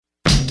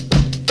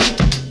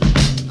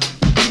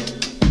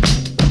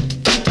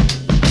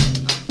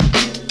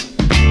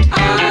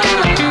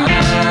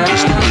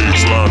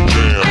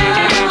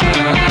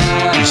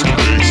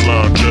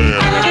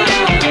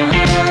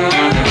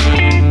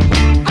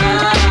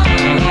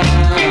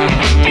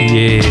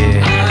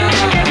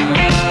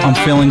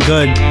feeling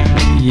good.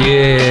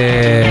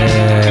 Yeah.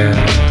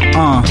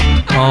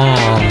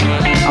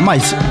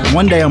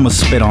 One day I'm gonna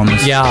spit on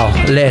this. Yo,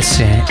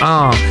 listen.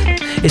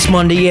 It's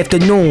Monday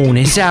afternoon.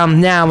 It's out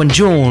now in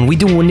June. We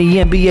doing the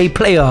NBA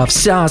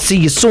playoffs. I'll see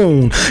you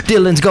soon.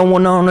 Dylan's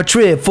going on a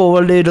trip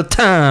for a little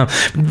time.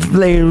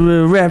 Later,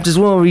 Raptors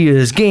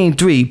Warriors game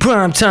 3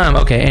 prime time.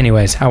 Okay.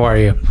 Anyways, how are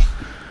you?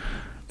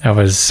 That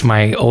was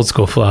my old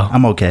school flow.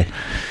 I'm okay.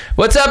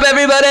 What's up,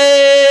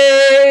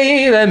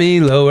 everybody? Let me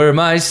lower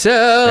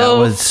myself. That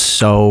was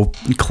so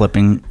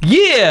clipping.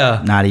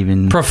 Yeah. Not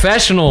even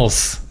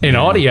Professionals in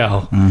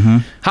audio. Mm-hmm.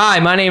 Hi,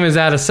 my name is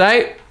Out of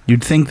Sight.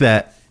 You'd think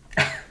that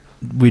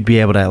we'd be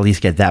able to at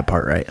least get that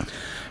part right.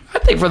 I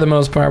think for the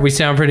most part we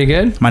sound pretty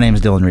good. My name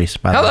is Dylan Reese.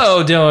 By the way.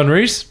 Hello, Dylan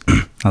Reese.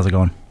 How's it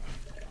going?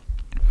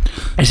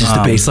 It's just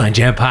the Baseline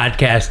Jam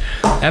podcast.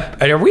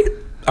 Are we?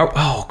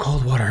 Oh,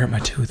 cold water hurt my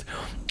tooth.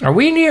 Are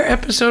we near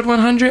episode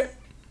 100?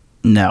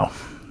 No.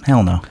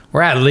 Hell no.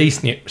 We're at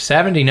least near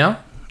 70, no?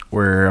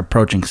 We're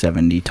approaching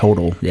 70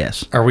 total,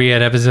 yes. Are we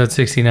at episode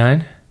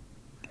 69?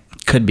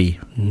 Could be.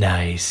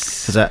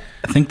 Nice. 'Cause I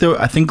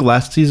think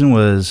last season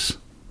was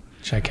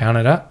Should I count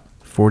it up?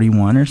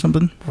 41 or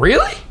something.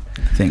 Really?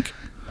 I think.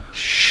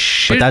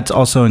 Shit. But that's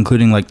also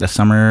including like the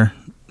summer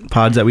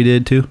pods that we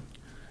did too.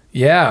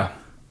 Yeah.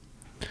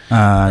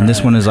 And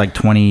this one is like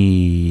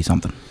 20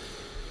 something.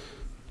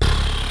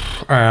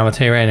 All right, I'm going to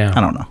tell you right now. I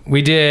don't know.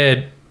 We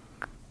did.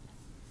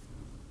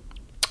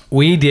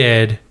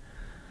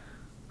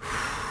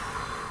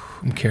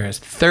 I'm curious.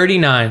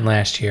 39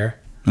 last year.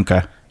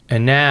 Okay.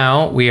 And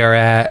now we are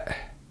at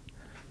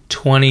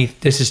 20.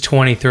 This is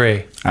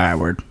 23. All right,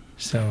 word.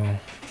 So,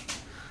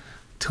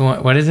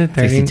 what is it?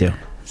 30? 62.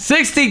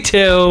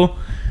 62.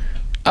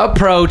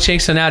 Approaching.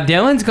 So now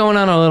Dylan's going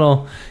on a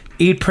little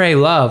eat, pray,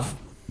 love.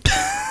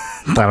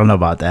 I don't know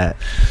about that.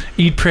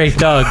 Eat, pray,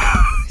 thug.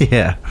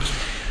 Yeah.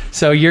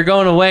 So you're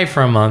going away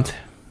for a month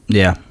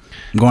Yeah.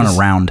 I'm going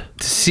around.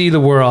 to see the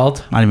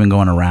world. Not even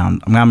going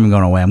around. I'm not even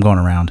going away. I'm going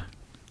around.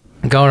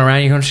 Going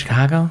around. You going to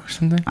Chicago or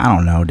something? I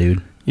don't know,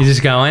 dude. You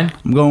just going?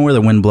 I'm going where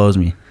the wind blows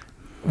me.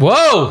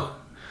 Whoa!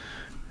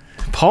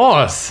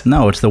 Pause.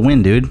 No, it's the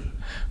wind, dude.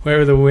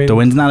 Where the wind? The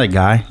wind's not a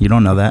guy. You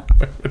don't know that.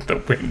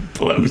 The wind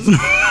blows.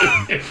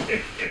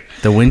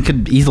 The wind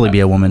could easily be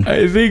a woman.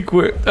 I think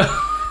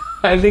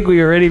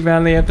we already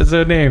found the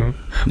episode name.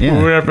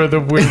 Yeah. Wherever the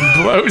wind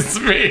blows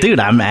me. Dude,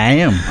 I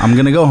am. I'm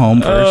going to go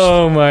home first.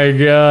 Oh my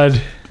god.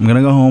 I'm going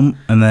to go home,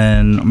 and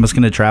then I'm just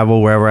going to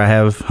travel wherever I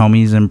have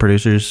homies and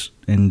producers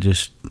and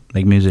just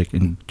make music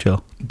and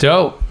chill.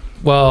 Dope.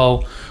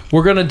 Well,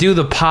 we're going to do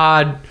the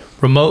pod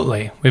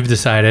remotely. We've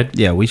decided.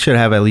 Yeah, we should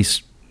have at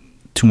least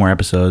 2 more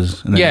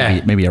episodes, and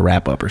then maybe a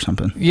wrap-up or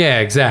something. Yeah,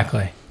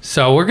 exactly.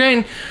 So we're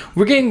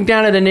getting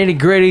down to the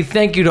nitty-gritty.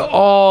 Thank you to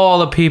all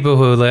the people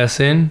who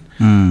listen.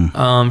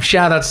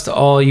 Shout outs to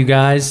all you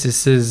guys.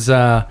 This is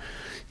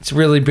it's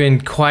really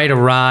been quite a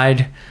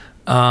ride.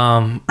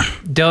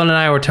 Dylan and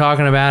I were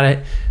talking about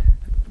it,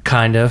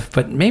 kind of,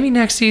 but maybe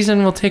next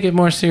season we'll take it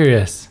more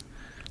serious.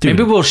 Dude,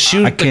 maybe we'll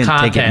shoot I the can't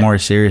content. take it more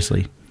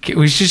seriously.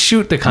 We should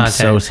shoot the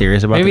content. I'm so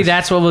serious about maybe this.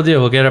 that's what we'll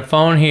do. We'll get a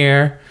phone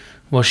here,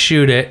 we'll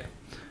shoot it,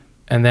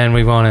 and then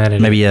we won't edit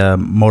it. Maybe a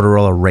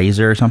Motorola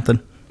Razr or something.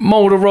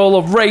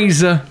 Motorola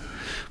Razr.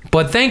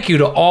 But thank you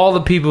to all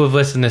the people who've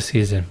listened this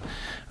season.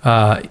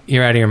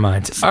 You're out of your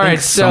minds. All right,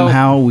 so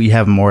somehow we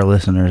have more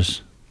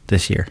listeners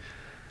this year.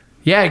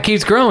 yeah, it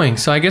keeps growing.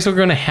 So I guess we're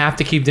going to have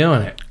to keep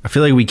doing it. I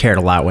feel like we cared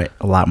a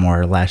lot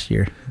more last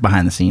year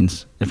behind the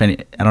scenes. I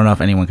don't know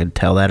if anyone could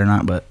tell that or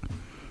not, but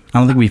I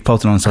don't think we've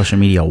posted on social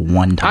media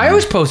one time. I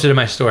always posted in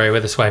my story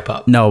with a swipe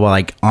up. No, but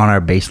like on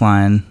our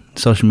Baseline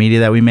social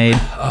media that we made.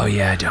 Oh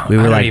yeah, I don't. We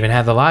were I don't like- even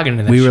have the login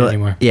to that We shit were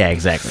anymore. Yeah,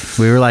 exactly.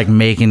 We were like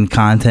making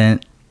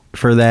content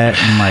for that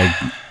and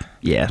like,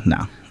 yeah,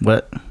 no.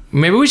 What?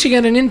 Maybe we should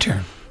get an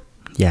intern.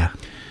 Yeah.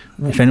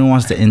 If anyone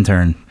wants to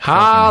intern,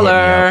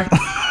 Holler. fucking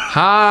hit me up.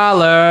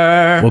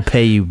 Holler. We'll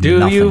pay you Do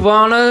nothing. you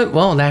wanna?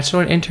 Well, that's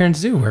what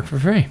interns do. Work for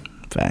free.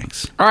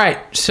 Facts. All right.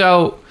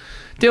 So,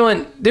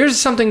 Dylan, there's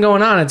something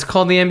going on. It's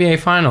called the NBA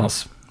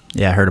Finals.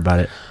 Yeah, I heard about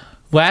it.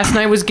 Last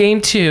night was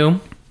game 2.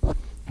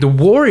 The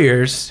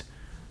Warriors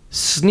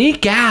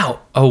sneak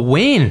out a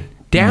win.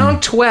 Down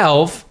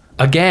 12.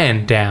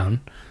 Again,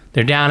 down.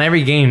 They're down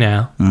every game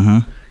now.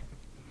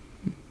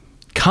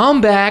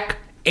 Come back.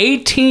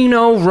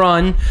 18-0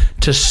 run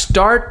to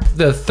start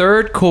the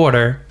third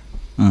quarter.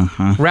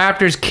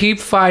 Raptors keep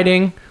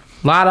fighting.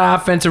 A lot of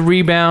offensive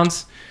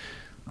rebounds.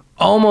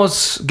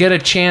 Almost get a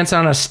chance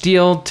on a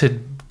steal to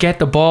get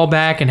the ball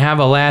back and have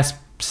a last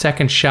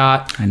second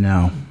shot. I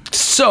know.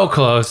 So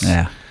close.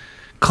 Yeah.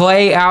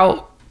 Clay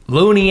out.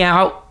 Looney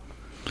out.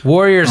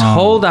 Warriors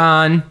hold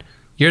on.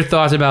 Your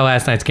thoughts about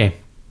last night's game?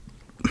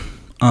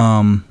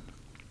 I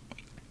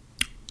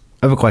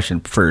have a question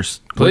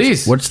first.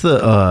 Please. What's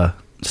the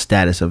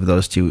status of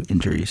those 2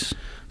 injuries?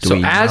 So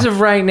as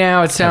of right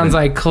now, it sounds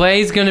like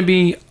Clay's going to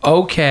be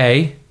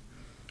okay.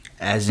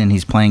 As in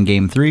he's playing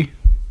game 3?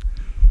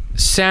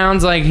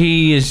 Sounds like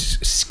he is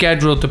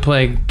scheduled to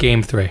play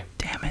game 3.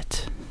 Damn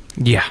it.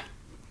 Yeah.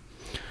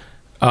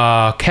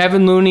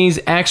 Kevin Looney's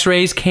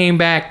X-rays came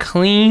back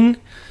clean.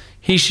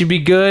 He should be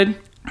good.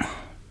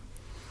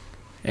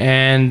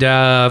 And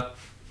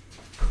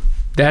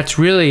that's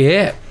really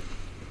it.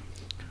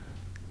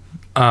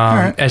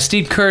 right. As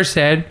Steve Kerr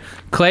said,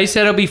 Clay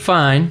said he'll be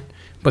fine,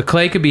 but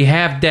Clay could be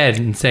half dead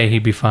and say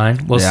he'd be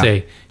fine. We'll see.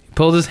 He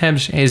pulled his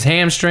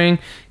hamstring.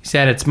 He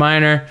said it's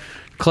minor.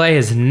 Clay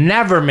has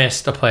never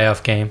missed a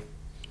playoff game.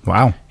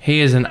 Wow.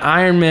 He is an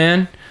Iron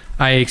Man.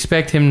 I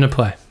expect him to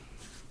play.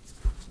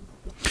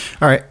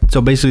 All right.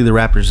 So basically, the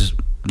Raptors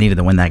needed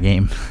to win that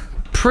game.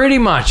 Pretty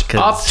much.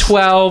 Up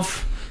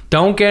 12.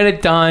 Don't get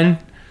it done.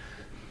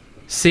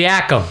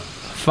 Siakam,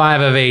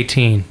 5 of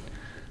 18.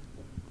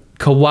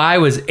 Kawhi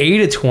was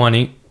 8 of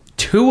 20.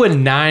 2 of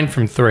 9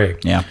 from 3.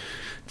 Yeah.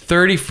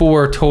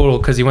 34 total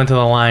because he went to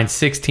the line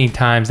 16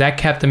 times. That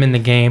kept him in the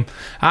game.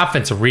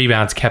 Offensive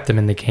rebounds kept him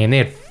in the game. They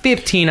had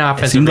 15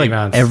 offensive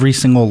rebounds. Like every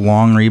single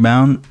long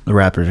rebound the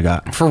Raptors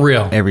got. For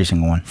real. Every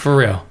single one. For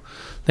real.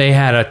 They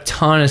had a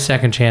ton of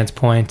second chance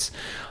points.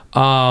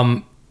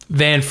 Van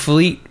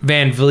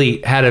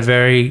Vliet had a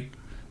very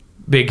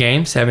big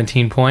game,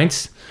 17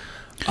 points.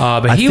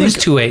 But he was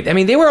 2-8. I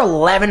mean, they were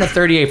 11 of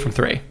 38 from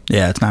 3.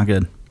 Yeah, it's not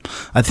good.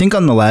 I think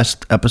on the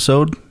last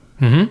episode,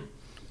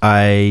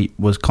 I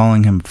was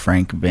calling him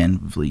Frank Van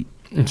Vliet.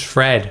 It's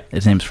Fred.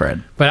 His name's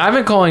Fred. But I've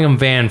been calling him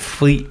Van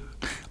Fleet.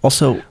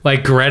 Also,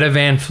 like Greta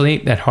Van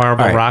Fleet, that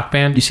horrible rock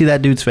band. You see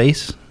that dude's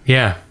face?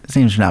 Yeah. His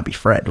name should not be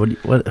Fred.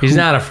 He's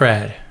not a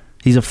Fred.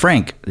 He's a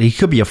Frank. He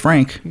could be a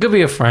Frank. He could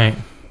be a Frank.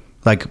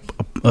 Like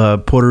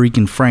Puerto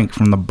Rican Frank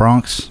from the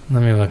Bronx.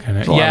 Let me look at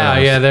it.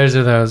 Yeah, there's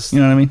those. You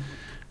know what I mean?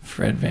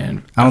 Fred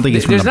Van. I don't think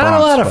he's from the Bronx. There's not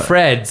a lot of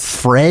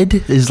Freds. Fred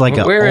is like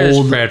an old... Where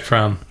is Fred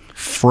from?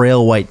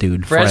 Frail white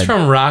dude. Fred's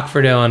from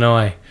Rockford,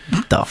 Illinois.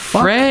 What the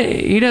fuck? Fred?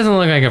 He doesn't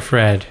look like a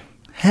Fred.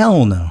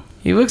 Hell no.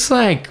 He looks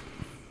like...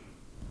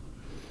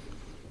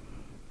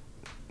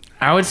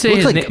 I would say...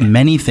 He looks like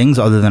many things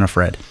other than a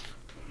Fred.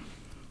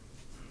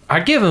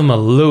 I'd give him a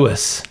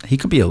Lewis. He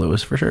could be a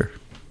Lewis for sure.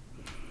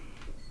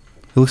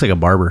 He looks like a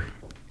barber.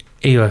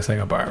 He looks like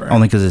a barber.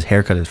 Only because his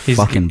haircut is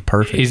fucking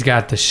perfect. He's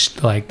got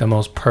the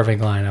most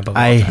perfect lineup of all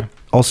time. I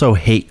also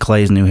hate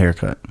Clay's new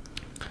haircut.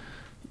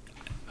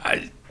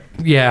 Clay,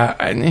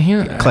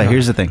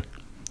 here's the thing.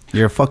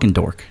 You're a fucking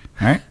dork.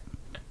 All right?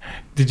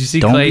 Did you see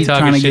Clay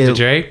talking shit to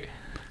Drake?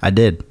 I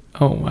did.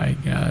 Oh, my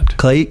God.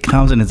 Clay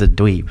Thompson is a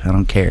dweeb. I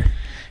don't care.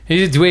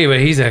 He's a dweeb, but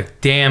he's a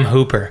damn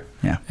hooper.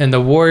 Yeah. And the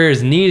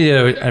Warriors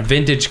needed a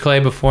vintage Clay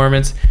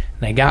performance,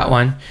 and they got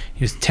one.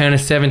 He was 10 of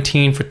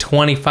 17 for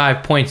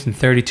 25 points in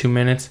 32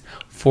 minutes,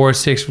 4 of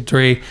 6 for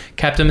 3.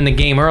 Kept him in the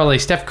game early.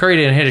 Steph Curry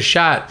didn't hit a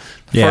shot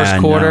first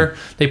quarter.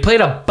 They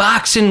played a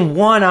boxing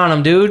one on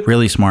him, dude.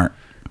 Really smart.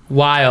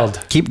 Wild.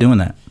 Keep doing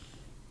that.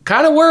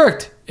 Kind of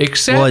worked,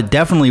 except... Well, it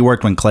definitely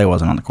worked when Clay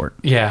wasn't on the court.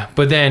 Yeah,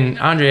 but then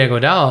Andre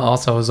Iguodala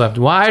also was left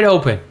wide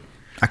open.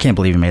 I can't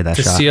believe he made that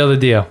shot. To seal the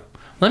deal.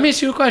 Let me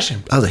ask you a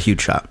question. That was a huge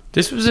shot.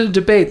 This was a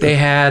debate they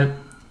had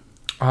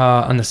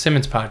on the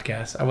Simmons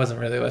podcast. I wasn't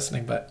really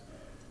listening, but...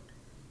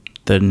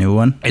 The new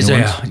one?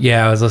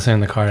 Yeah, I was listening in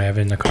the car. I have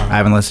it in the car. I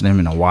haven't listened to him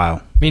in a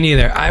while. Me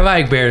neither.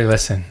 I barely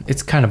listen.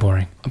 It's kind of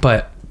boring.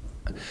 But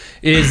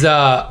is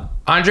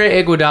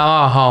Andre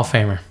Iguodala a Hall of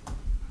Famer?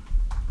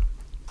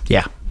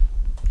 Yeah.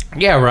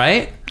 Yeah,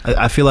 right?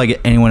 I feel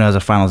like anyone who has a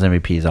Finals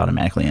MVP is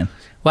automatically in.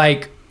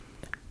 Like,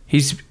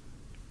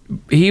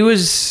 he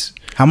was...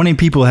 How many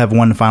people have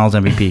won the Finals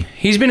MVP?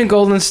 He's been in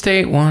Golden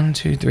State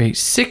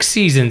 6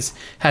 seasons,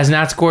 has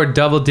not scored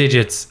double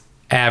digits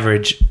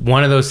average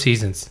one of those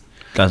seasons.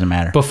 Doesn't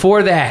matter.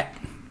 Before that,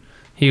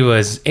 he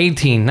was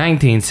 18,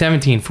 19,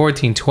 17,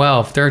 14,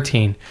 12,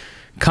 13.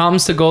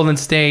 Comes to Golden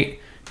State,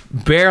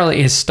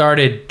 barely has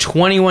started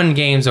 21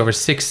 games over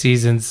 6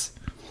 seasons.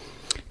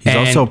 He's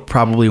also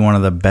probably one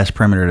of the best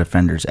perimeter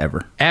defenders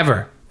ever.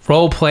 Ever.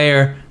 Role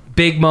player,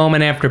 big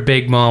moment after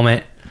big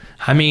moment.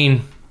 I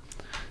mean...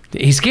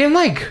 He's getting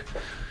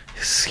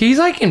he's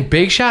in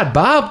Big Shot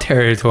Bob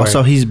territory.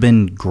 Also, he's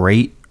been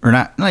great, or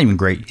not even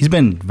great. He's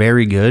been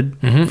very good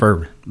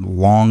for a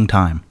long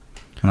time,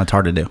 and that's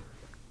hard to do.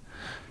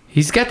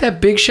 He's got that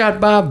Big Shot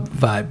Bob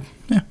vibe.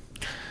 Yeah.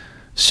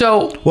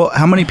 So, well,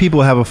 how many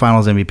people have a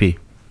Finals MVP?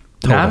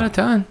 Total. Not a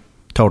ton.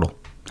 Total.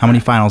 How many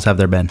finals have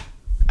there been?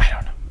 I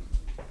don't know.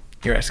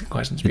 You're asking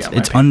questions.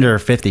 It's under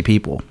 50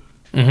 people,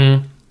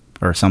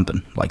 or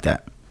something like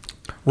that.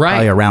 Right.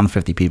 Probably around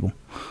 50 people,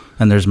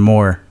 and there's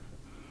more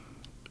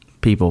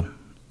people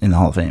in the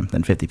Hall of Fame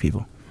than 50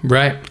 people.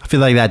 Right. I feel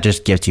like that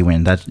just gets you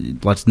in.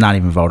 Let's not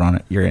even vote on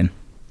it. You're in.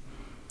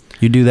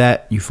 You do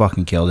that, you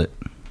fucking killed it.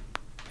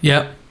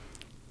 Yep.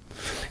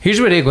 Here's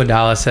what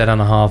Iguodala said on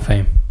the Hall of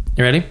Fame.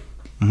 You ready?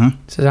 Mm-hmm. He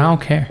says, I don't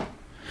care.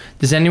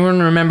 Does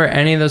anyone remember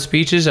any of those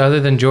speeches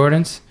other than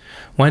Jordan's?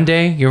 One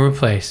day, you'll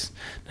replace.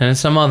 Then there's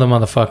some other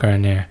motherfucker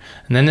in there.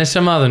 And then there's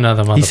some other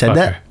motherfucker. He said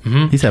that?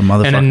 Mm-hmm. He said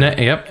motherfucker.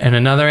 Yep. And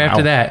another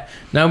after that.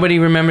 Nobody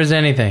remembers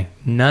anything.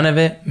 None of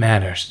it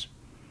matters.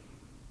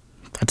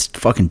 That's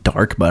fucking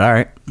dark, but all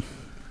right.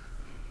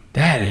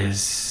 That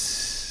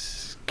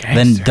is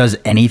Then does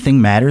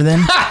anything matter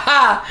then?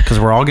 Because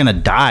we're all gonna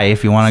die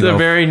if you want to It's go. a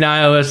very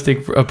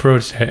nihilistic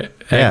approach to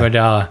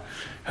Iguodala.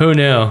 Who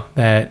knew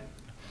that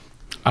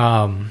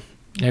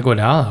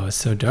Iguodala was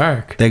so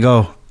dark? They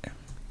go,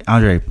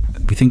 Andre,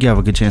 we think you have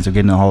a good chance of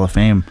getting in the Hall of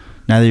Fame.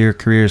 Now that your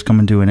career is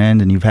coming to an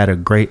end and you've had a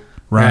great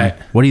run, Right.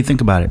 what do you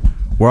think about it?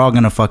 We're all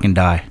gonna fucking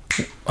die.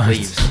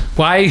 Please.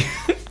 Why?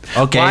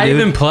 Okay, Why dude.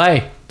 even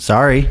play?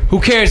 Sorry. Who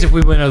cares if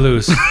we win or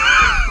lose?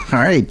 All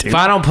right, dude. If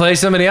I don't play,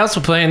 somebody else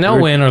will play, and they'll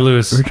win or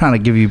lose. We're trying to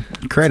give you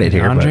credit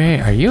here, Andre,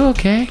 are you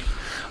okay?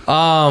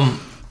 but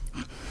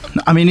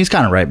I mean, he's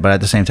kind of right, but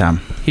at the same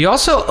time, He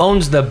also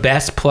owns the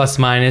best plus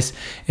minus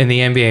in the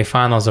NBA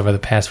Finals over the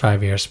past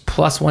 5 years.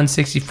 Plus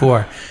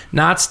 164.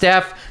 Not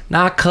Steph,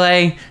 not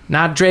Clay,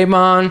 not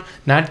Draymond,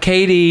 not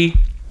KD,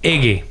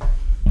 Iggy.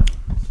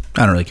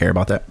 I don't really care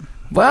about that.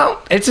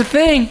 Well, it's a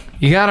thing.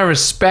 You got to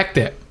respect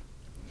it.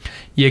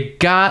 You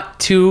got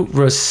to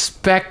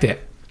respect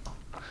it.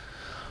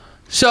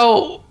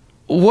 So,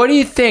 what do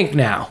you think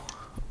now?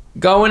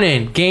 Going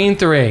in, game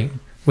 3.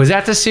 Was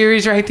that the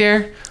series right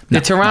there?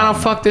 Did Toronto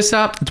fuck this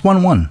up? It's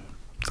 1-1.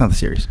 It's not the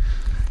series.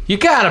 You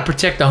got to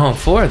protect the home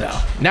floor, though.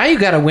 Now you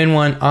got to win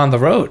one on the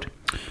road.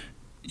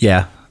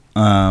 Yeah.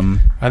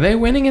 Are they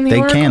winning in the They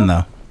Oracle? can,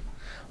 though.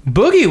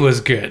 Boogie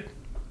was good.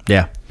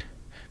 Yeah.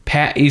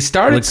 He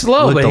started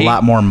slow, looked but a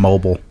lot more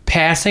mobile.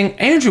 passing.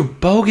 Andrew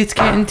Bogut's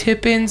getting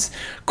tip-ins.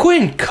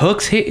 Quinn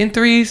Cook's hitting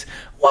threes.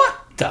 What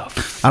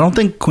the I don't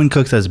think Quinn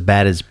Cook's as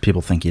bad as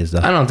people think he is,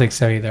 though. I don't think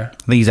so either. I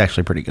think he's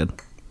actually pretty good.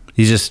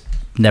 He's just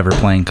never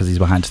playing because he's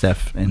behind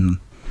Steph, and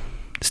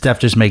Steph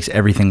just makes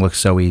everything look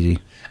so easy.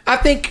 I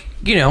think,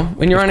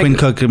 when you're on Quinn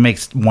Cook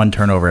makes one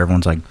turnover,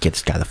 everyone's like, get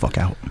this guy the fuck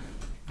out.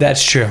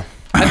 That's true.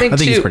 I think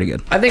he's pretty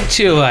good. I think,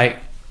 too,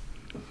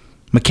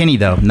 McKinney,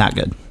 though, not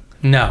good.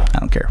 no. I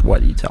don't care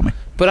what you tell me.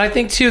 But I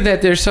think, too,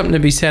 that there's something to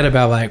be said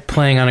about,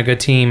 playing on a good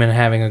team and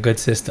having a good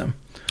system.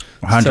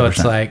 100%. So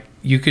it's like,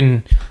 you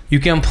can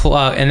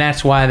plug, and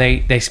that's why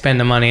they spend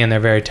the money and they're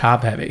very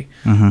top heavy.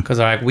 Because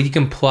they're like, we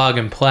can plug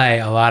and play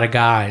a lot of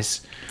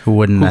guys who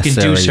wouldn't who can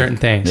necessarily do certain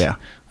things. Yeah.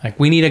 Like,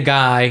 we need a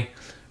guy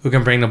who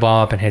can bring the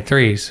ball up and hit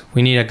threes.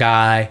 We need a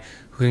guy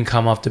who can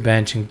come off the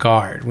bench and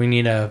guard. We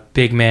need a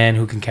big man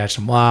who can catch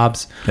some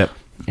lobs. Yep.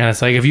 And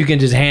it's like, if you can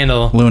just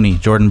handle... Looney,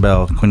 Jordan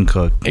Bell, Quinn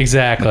Cook.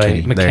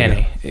 Exactly. McKinney. There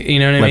you McKinney. You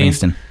know what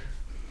Livingston.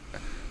 I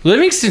mean?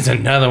 Livingston's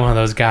another one of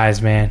those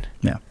guys, man.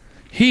 Yeah.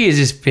 He has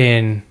just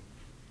been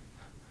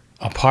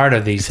a part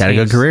of these He's had a good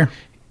teams. career.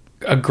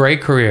 A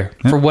great career,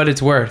 for what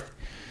it's worth.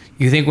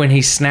 You think when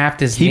he snapped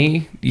his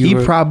knee, He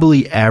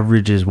probably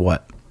averages,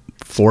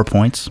 4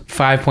 points?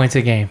 5 points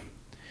a game.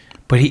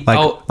 But he, Like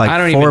I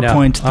don't 4 even know.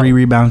 points, 3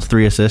 rebounds,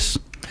 3 assists.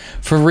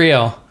 For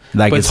real.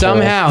 Like but his whole-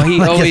 somehow he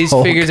like his always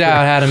whole figures career.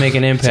 out how to make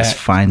an Just impact.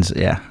 finds,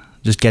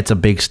 just gets a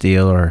big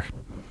steal or,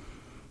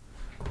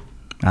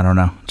 I don't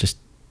know, just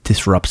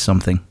disrupts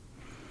something.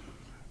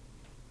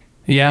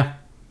 Yeah.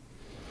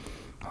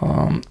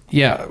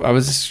 I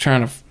was just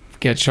trying to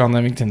get Sean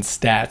Leamington's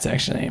stats,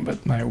 actually,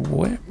 but my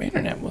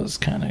internet was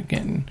kind of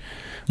getting...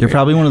 You're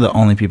probably one of the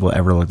only people to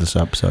ever look this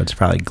up, so it's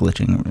probably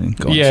glitching and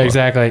going Yeah, slow.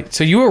 exactly.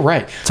 So you were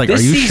right. It's like, are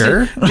you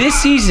sure? This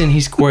season,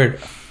 he scored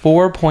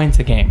 4 points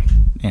a game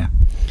Yeah.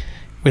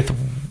 with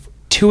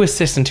 2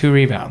 assists and 2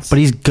 rebounds. But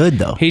he's good,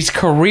 though. His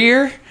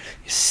career,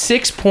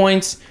 6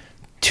 points,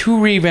 2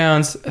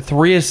 rebounds,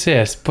 3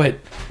 assists. But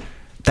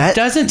That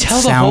doesn't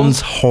tell the whole-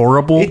 sounds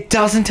horrible. it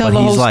doesn't tell but the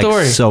whole he's like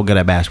story. so good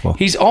at basketball.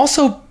 He's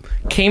also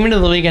came into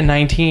the league at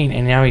 19,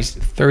 and now he's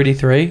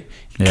 33.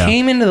 Yeah.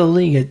 Came into the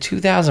league at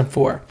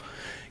 2004.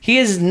 He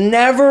has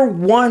never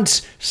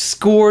once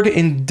scored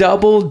in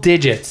double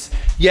digits.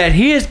 Yet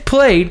he has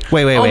played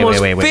almost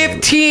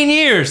 15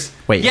 years.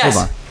 Wait, yes.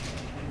 hold on.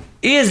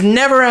 He has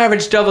never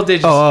averaged double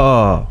digits.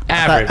 Oh.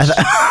 Average.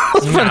 I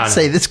was about No, to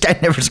say, this guy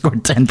never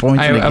scored 10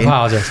 points I in a game.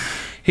 apologize.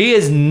 He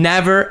has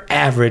never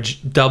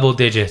averaged double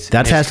digits. That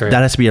in his has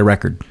career. to be a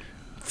record.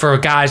 For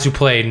guys who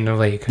played in the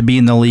league. To be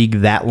in the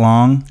league that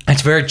long.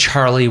 It's very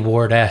Charlie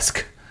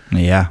Ward-esque.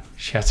 Yeah.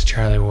 Shouts to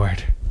Charlie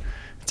Ward.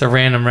 It's a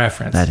random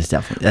reference. That is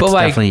definitely the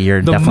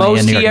definitely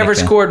most a New he York ever Knicks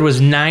fan. scored was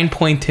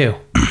 9.2.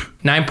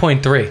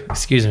 9.3,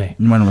 excuse me.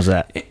 When was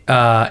that?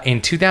 In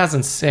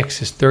 2006,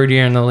 his third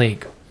year in the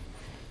league.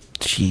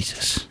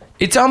 Jesus.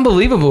 It's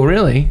unbelievable,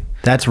 really.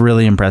 That's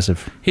really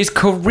impressive. His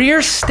career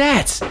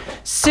stats: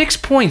 6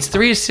 points,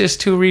 3 assists,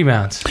 2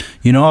 rebounds.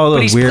 You know all But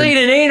those he's weird played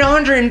in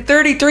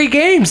 833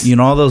 games. You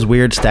know all those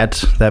weird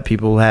stats that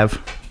people have?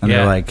 And Yeah.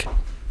 they're like,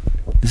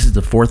 this is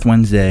the 4th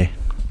Wednesday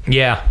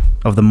Yeah.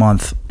 of the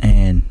month,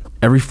 and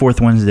every 4th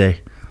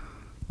Wednesday,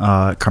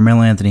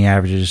 Carmelo Anthony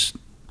averages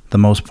the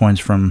most points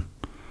from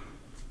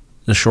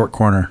the short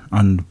corner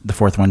on the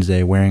 4th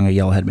Wednesday wearing a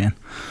yellow headband.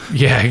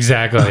 Yeah,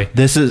 exactly.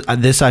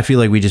 This I feel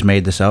like we just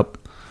made this up,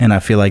 and I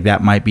feel like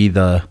that might be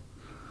the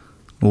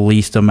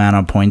least amount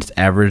of points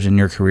average in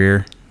your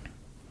career.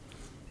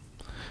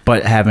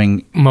 But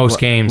having Most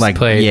games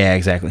played. Yeah,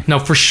 exactly. No,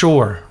 for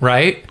sure,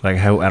 right? Like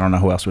I don't know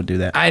who else would do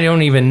that. I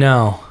don't even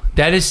know.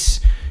 That is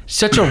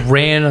such a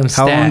random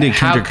stat. How long did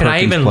Kendrick Can I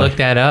Perkins even play? look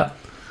that up?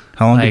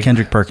 How long like- did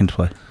Kendrick Perkins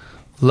play?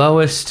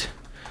 lowest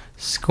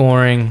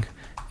scoring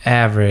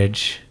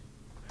average,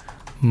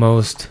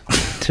 most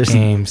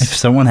games If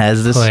someone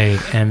has this, played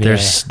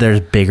NBA. there's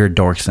bigger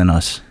dorks than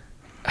us.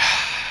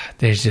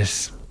 There's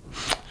just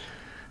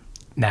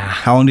nah.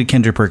 How long did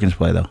Kendrick Perkins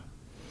play though?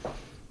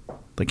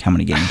 Like how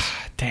many games?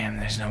 Damn,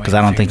 there's no way. Because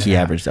I don't think he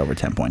averaged over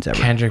 10 points ever.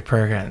 Kendrick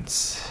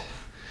Perkins.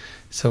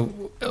 So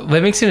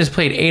Livingston has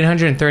played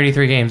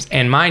 833 games,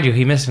 and mind you,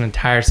 he missed an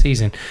entire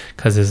season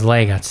because his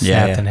leg got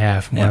snapped in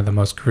half. One of the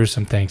most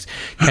gruesome things.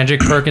 Kendrick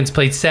Perkins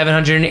played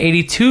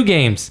 782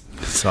 games.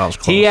 So I was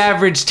close. He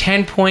averaged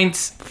 10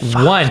 points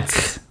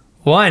once.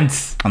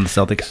 Once. On the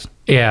Celtics.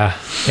 Yeah,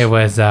 it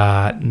was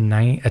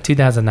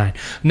 2009.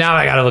 Now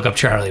I gotta look up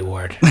Charlie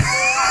Ward.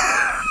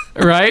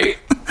 Right?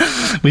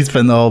 We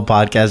spend the whole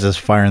podcast just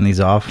firing these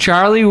off.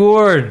 Charlie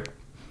Ward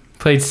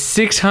played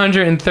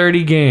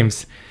 630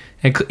 games.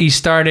 And he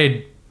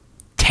started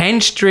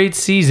 10 straight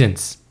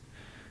seasons.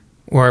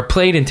 Or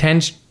played in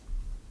 10...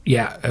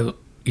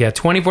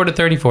 24 to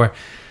 34.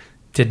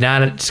 Did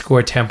not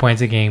score 10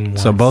 points a game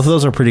once. So both of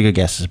those are pretty good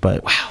guesses,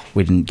 but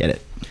we didn't get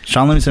it.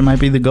 Sean Livingston might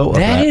be the GOAT of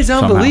That is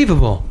somehow.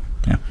 unbelievable.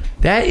 Yeah.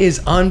 That is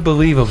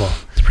unbelievable.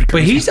 pretty But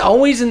crazy. he's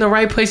always in the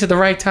right place at the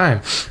right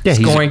time. Yeah,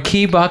 scoring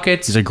key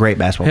buckets. He's a great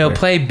basketball He'll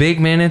player. play big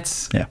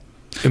minutes. Yeah.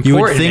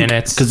 Important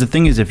minutes. Because the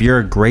thing is, if you're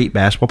a great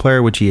basketball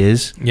player, which he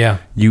is, Yeah.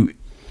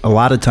 a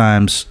lot of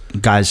times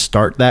guys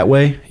start that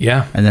way,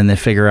 Yeah. and then they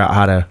figure out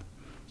how to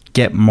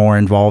get more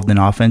involved in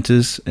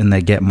offenses, and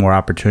they get more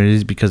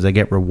opportunities because they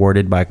get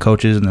rewarded by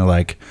coaches, and they're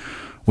like,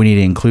 we need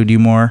to include you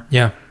more.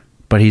 Yeah.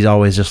 But he's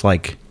always just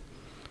like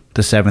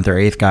the 7th or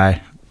 8th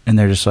guy, and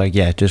they're just like,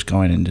 yeah, just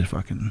go in and just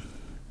fucking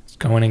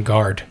Go in and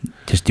guard.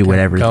 just do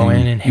everything. Go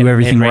in and hit do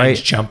everything mid-range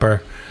right.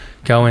 jumper.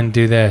 Go and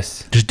do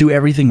this. Just do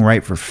everything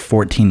right for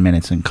 14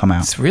 minutes and come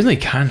out. It's really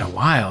kind of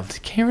wild.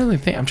 Can't really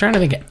think. I'm trying to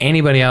think of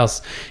anybody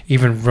else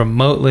even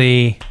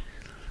remotely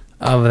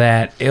of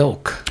that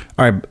ilk.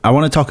 All right, I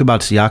want to talk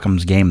about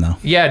Siakam's game though.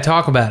 Yeah,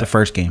 talk about The it.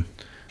 first game.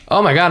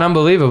 Oh my God,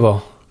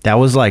 unbelievable. That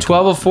was like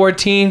 12 of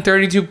 14,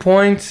 32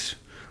 points.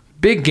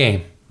 Big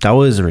game. that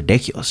was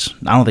ridiculous.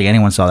 I don't think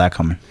anyone saw that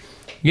coming.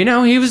 You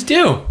know, he was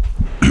due.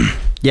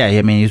 Yeah,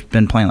 I mean he's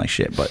been playing like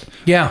shit, but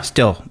Yeah.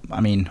 still,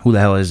 I mean, who the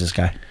hell is this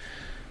guy?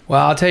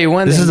 Well, I'll tell you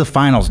one This thing. is the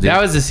finals, dude.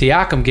 That was the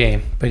Siakam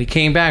game, but he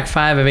came back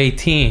 5 of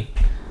 18.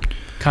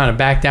 Kind of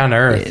back down to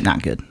earth. Yeah,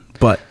 not good,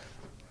 but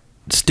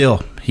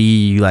still,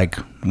 he like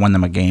won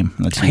them a game.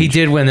 That's He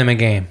did win them a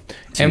game.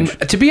 And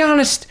to be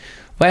honest,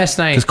 last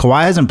night, because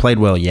Kawhi hasn't played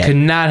well yet.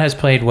 Kanat has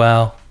played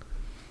well.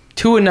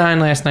 2 of 9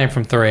 last night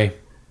from 3.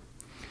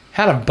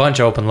 Had a bunch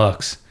of open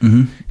looks.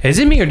 Mhm. Is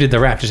it me or did the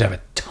Raptors have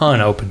a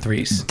ton of open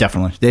threes?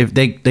 Definitely,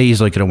 they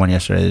easily could have won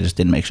yesterday. They just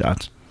didn't make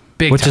shots,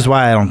 Big which time. is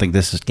why I don't think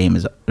this game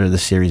is or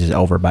this series is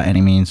over by any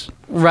means.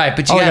 Right,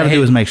 but you All I gotta gotta hit,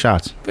 do is make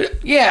shots.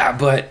 but, yeah,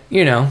 but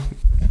you know,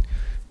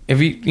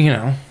 if you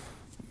know,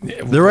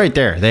 They're right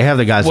there. They have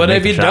the guys. What to make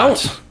if the you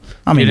shots. don't?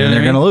 I mean, You know they're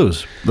what I mean? gonna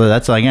lose. But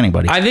that's like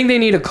anybody. I think they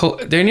need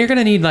they're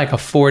gonna need like a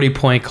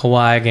 40-point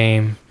Kawhi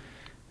game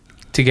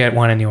to get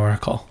one in the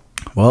Oracle.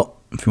 Well,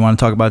 if you want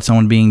to talk about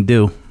someone being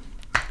due,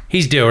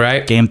 He's due,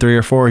 right? game 3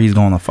 or 4, he's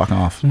going the fuck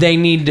off. They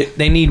need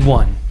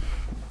one.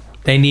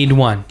 They need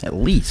one. At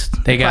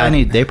least They got-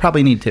 They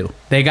probably need 2.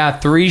 They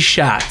got 3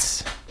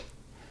 shots.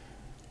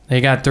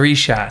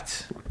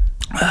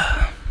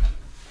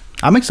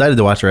 I'm excited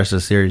to watch the rest of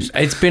the series.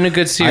 It's been a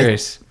good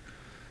series.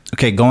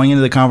 Okay, going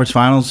into the conference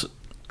finals,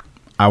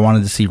 I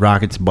wanted to see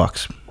Rockets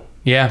Bucks.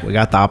 Yeah. We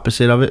got the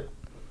opposite of it,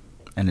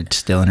 and it's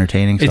still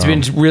entertaining. It's so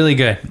been really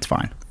good. it's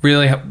fine.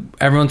 Really,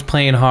 everyone's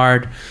playing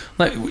hard.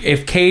 Like,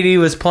 if KD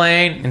was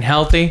playing and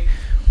healthy,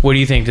 what do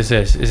you think this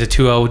is? Is it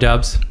 2-0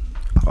 Dubs?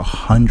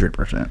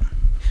 100%.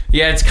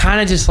 Yeah, it's kind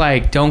of just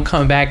like, don't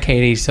come back,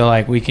 KD, so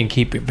like we can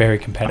keep it very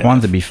I competitive. want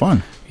it to be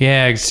fun.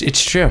 Yeah,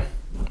 it's true.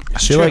 I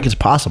feel like it's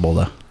possible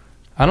though.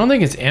 I don't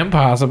think it's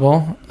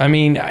impossible. I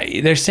mean,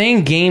 they're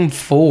saying game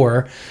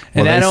 4,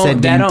 and Well, they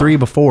said game 3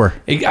 before.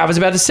 I was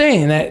about to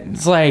say, and that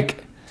it's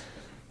like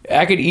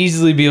I could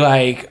easily be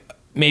like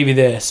maybe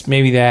this,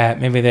 maybe that,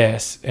 maybe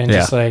this, and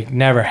just like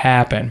never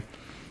happen.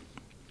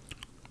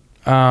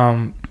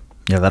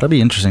 Yeah, that'll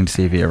be interesting to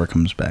see if he ever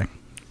comes back.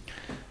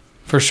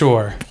 For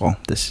sure. Well,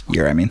 this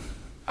year, I mean.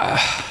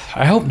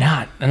 I hope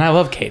not. And I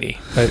love Katie,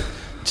 but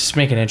just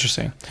make it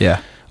interesting.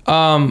 Yeah.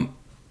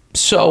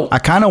 So I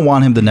kind of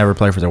want him to never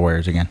play for the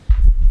Warriors again.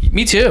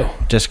 me too.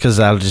 Just because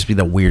that'll just be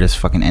the weirdest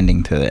fucking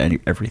ending to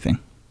everything.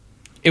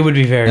 It would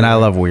be very. And weird. I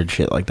love weird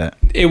shit like that.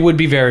 It would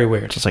be very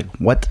weird. Just like,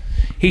 what?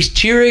 He's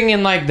cheering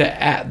in like the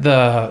in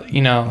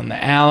the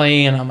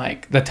alley, and I'm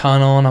like the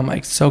tunnel, and I'm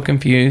like so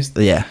confused.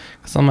 Yeah.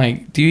 So I'm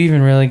like, do you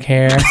even really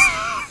care?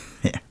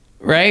 Yeah.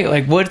 Right?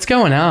 Like, what's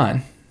going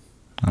on?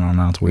 I don't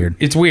know. It's weird.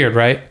 It's weird,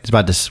 right? He's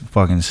about to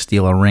fucking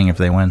steal a ring if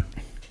they win.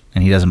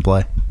 And he doesn't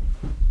play.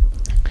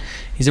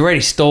 He's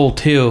already stole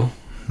 2,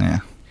 Yeah.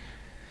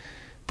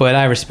 but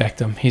I respect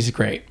him. He's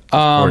great.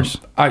 course.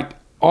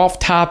 Off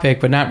topic,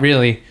 but not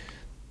really.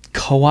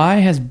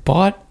 Kawhi has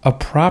bought a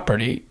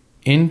property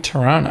in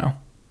Toronto.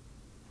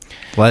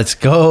 Let's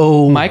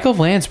go. Michael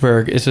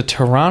Landsberg is a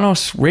Toronto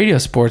radio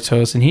sports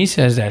host, and he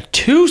says that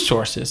 2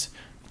 sources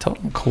told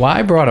him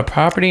Kawhi bought a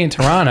property in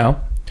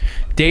Toronto.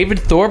 David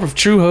Thorpe of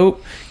True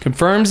Hope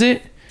confirms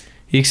it.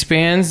 He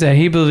expands that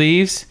he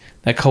believes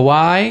that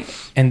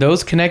Kawhi and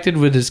those connected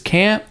with his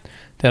camp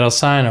that'll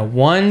sign a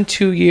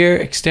 1-2-year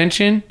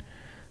extension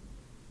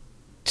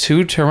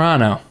to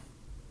Toronto.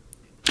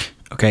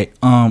 Okay.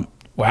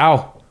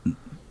 Wow.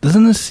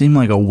 Doesn't this seem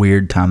like a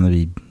weird time to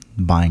be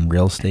buying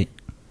real estate?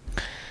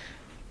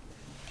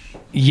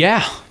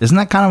 Yeah. Isn't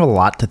that kind of a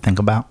lot to think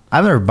about?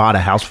 I've never bought a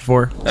house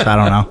before, so I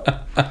don't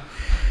know.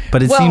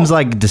 But it seems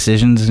like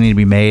decisions need to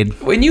be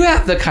made. When you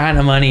have the kind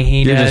of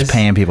money You're just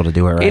paying people to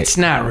do it, right? It's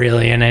not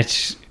really, and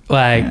it's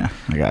like, yeah,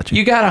 I got you.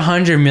 You got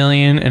 $100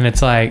 million, and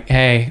it's like,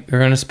 hey, we're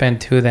gonna spend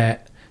 2 of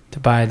that to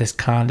buy this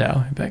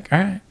condo. You'd be like, all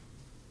right,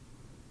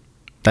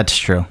 that's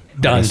true.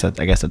 Done.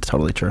 I guess that's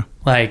totally true.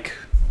 Like,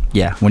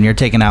 yeah, when you're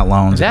taking out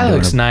loans. that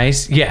looks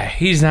nice. Yeah,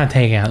 he's not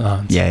taking out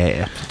loans.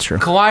 Yeah, that's true.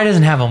 Kawhi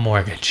doesn't have a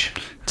mortgage.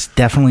 It's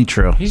definitely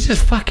true. He's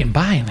just fucking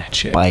buying that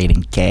shit. Buy it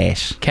in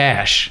cash.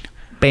 Cash.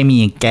 Pay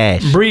me in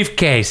cash.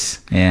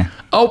 Briefcase. Yeah.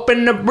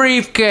 Open the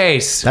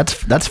briefcase.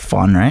 That's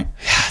fun, right?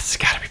 Yeah, it's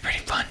got to be pretty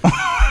fun.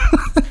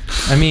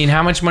 I mean,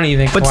 how much money do you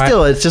think? But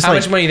still, it's just how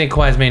like much money do you think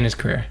Kawhi's made in his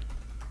career?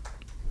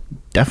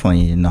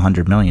 Definitely in the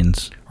 100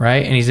 millions.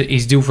 Right, and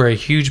he's due for a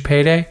huge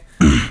payday.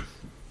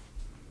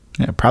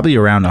 Yeah, probably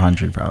around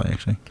 100. Probably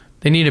actually.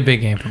 They need a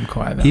big game from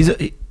Kawhi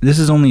though. This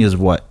is only his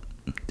what,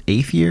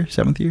 8th year,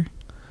 7th year?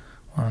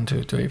 1,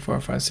 2, 3, 4,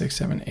 5, 6,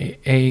 7, 8.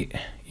 8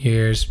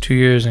 years. 2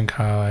 years in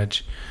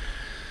college.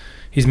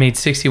 He's made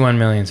 $61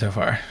 million so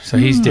far, so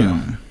he's due.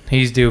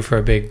 He's due for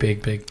a big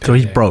payday. So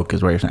he's broke,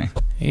 is what you're saying.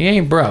 He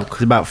ain't broke.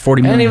 He's about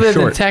 40 million And he lived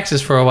short. in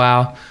Texas for a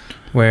while,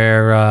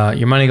 where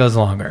your money goes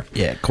longer.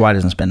 Yeah, Kawhi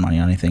doesn't spend money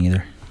on anything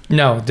either.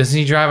 No, doesn't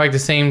he drive like the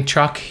same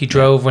truck he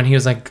drove when he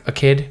was like a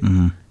kid?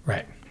 Mm-hmm.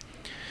 Right.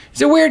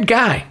 He's a weird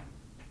guy.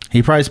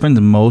 He probably spends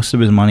most of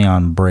his money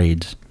on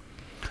braids.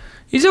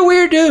 He's a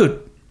weird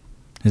dude.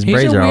 His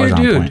braids are always on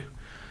point.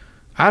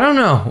 I don't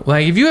know.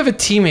 Like, if you have a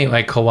teammate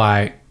like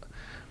Kawhi,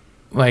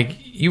 like,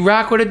 you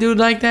rock with a dude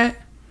like that,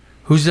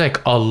 who's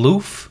like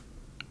aloof.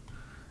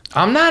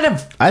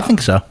 I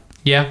think so.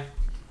 Yeah.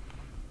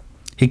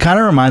 He kind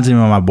of reminds me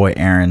of my boy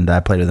Aaron that I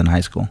played with in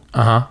high school.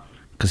 Uh-huh.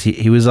 Because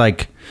he was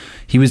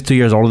 2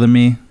 years older than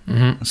me.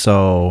 Mm-hmm.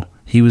 So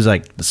he was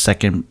like the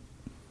second,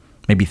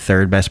 maybe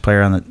third best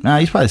player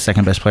he's probably the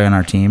second best player on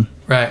our team.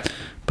 Right.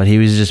 But he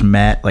was just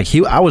mad. Like,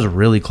 I was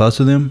really close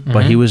with him,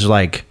 but he was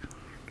like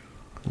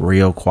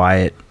real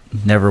quiet.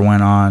 Never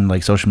went on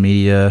like social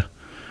media.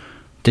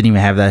 Didn't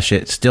even have that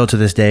shit. Still to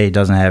this day,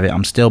 doesn't have it.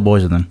 I'm still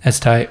boys with him. That's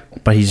tight.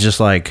 But he's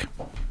just like,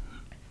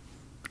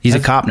 he's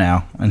a cop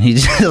now. And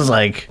he's just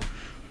like,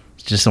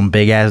 just some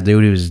big ass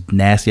dude who's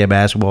nasty at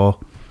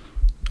basketball.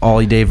 All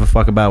he gave a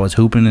fuck about was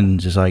hooping and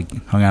just like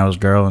hung out with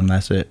his girl, and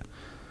that's it.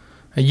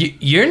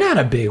 You're not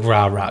a big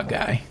rah-rah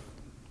guy.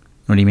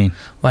 What do you mean?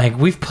 Like,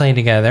 we've played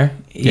together,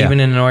 even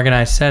in an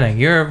organized setting.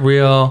 You're a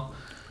real...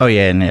 Oh,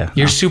 yeah.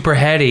 You're super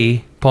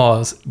heady,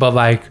 pause. But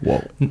like...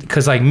 Whoa.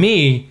 Because like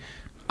me,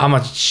 I'm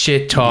a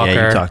shit talker.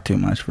 Yeah, you talk too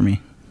much for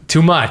me.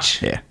 Too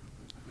much? Yeah.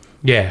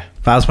 Yeah.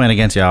 If I was playing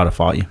against you, I would have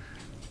fought you.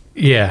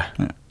 Yeah.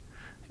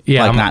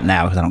 Yeah. Like, not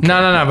now, because I don't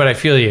care. No, but I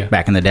feel you.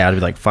 Back in the day, I'd be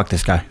like, fuck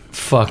this guy.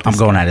 Fuck this I'm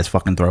going at his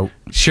fucking throat.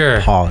 Sure.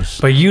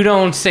 Pause. But you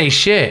don't say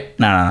shit.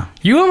 No.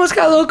 You almost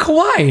got a little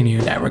Kawhi in you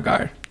in that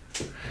regard.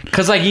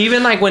 Because, like,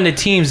 even, like, when the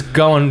team's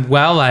going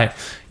well, like,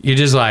 you're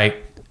just, like...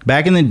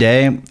 Back in the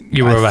day,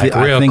 you were, like,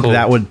 real I think cool.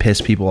 that would piss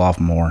people off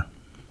more.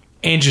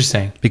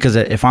 Interesting. Because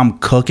if I'm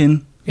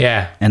cooking...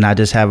 Yeah. And I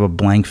just have a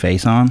blank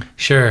face on...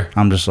 Sure.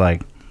 I'm just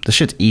like, this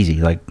shit's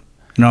easy. Like,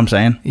 you know what I'm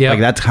saying? Yeah. Like,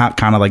 that's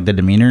kind of like the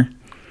demeanor.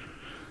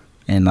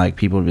 And, like,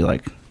 people would be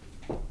like,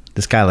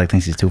 this guy, like,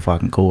 thinks he's too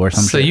fucking cool or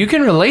something. So you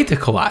can relate to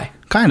Kawhi.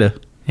 Kind of.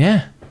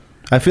 Yeah.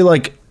 I feel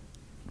like,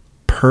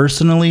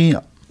 personally,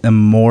 I'm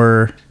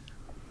more...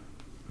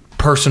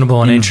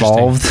 personable and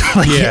involved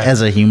like, Yeah.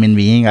 as a human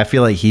being. I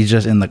feel like he's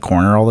just in the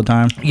corner all the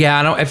time. Yeah,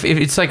 I don't. If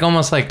it's like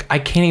almost like I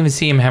can't even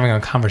see him having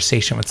a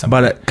conversation with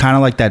somebody. But kind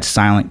of like that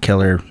silent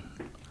killer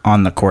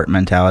on the court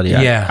mentality.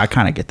 Yeah. I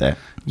kind of get that.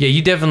 Yeah,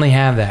 you definitely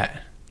have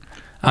that.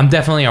 I'm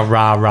definitely a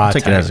rah-rah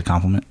Take type. it as a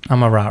compliment.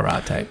 I'm a rah-rah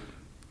type.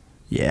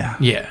 Yeah.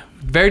 Yeah,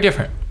 very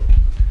different.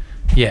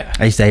 Yeah,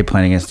 I used to hate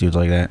playing against dudes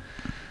like that.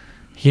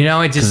 you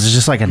know, it Because it's just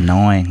just like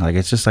annoying. Like,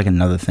 it's just like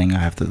another thing I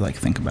have to like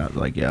think about.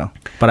 Like, yo.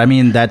 But I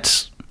mean,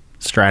 that's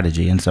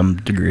strategy in some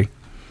degree.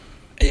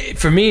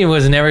 for me, it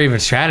was never even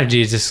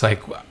strategy. It's just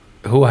like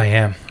who I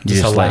am. You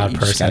Just a like, loud you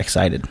just got person.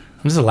 excited.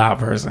 I'm just a loud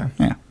person.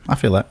 Yeah, I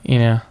feel that. You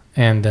know,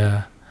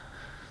 and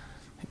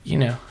you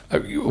know,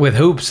 with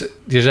hoops,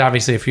 there's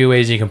obviously a few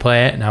ways you can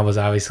play it, and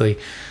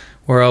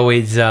we're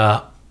always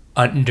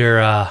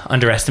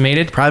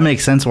underestimated. Probably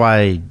makes sense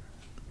why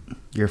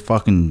you're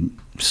fucking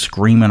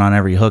screaming on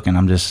every hook and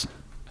I'm just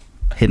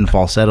hitting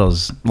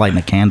falsettos, lighting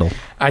a candle.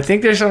 I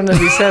think there's something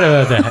to be said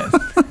about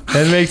that.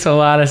 That makes a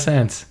lot of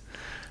sense.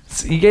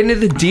 You get into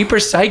the deeper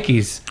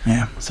psyches.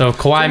 Yeah. So if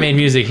Kawhi made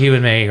music, he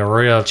would make a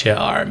real chill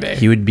R&B.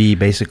 He would be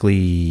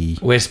basically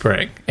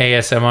Whispering.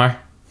 ASMR.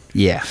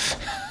 yeah.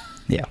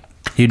 Yeah.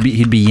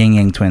 He'd be Ying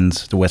Yang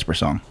Twins, the Whisper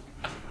song.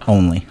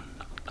 Only.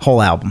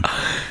 Whole album.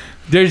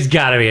 There's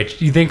gotta be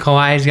you think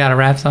Kawhi's got a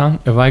rap song?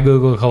 If I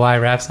Google Kawhi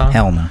rap song?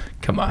 Hell no.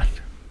 Come on.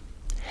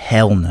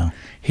 Hell no.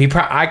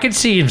 I could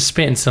see him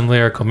spitting some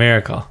lyrical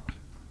miracle.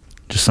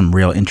 Just some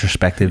real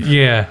introspective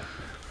Yeah.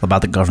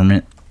 about the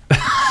government.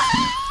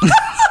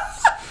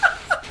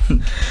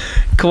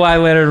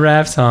 Kawhi Leonard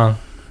rap song.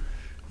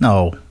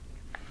 No.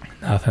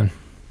 Nothing.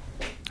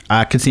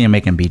 I could see him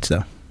making beats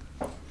though.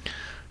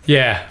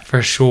 Yeah,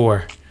 for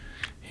sure.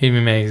 He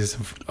makes.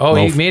 Oh,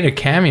 he made a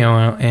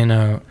cameo in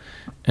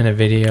a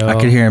video. I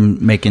could hear him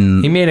He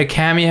making made a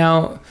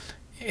cameo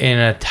in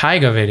a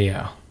Tyga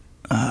video.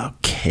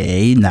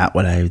 okay, not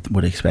what I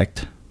would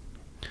expect.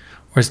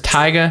 Where's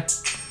Tyga?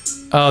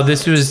 Oh,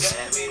 this was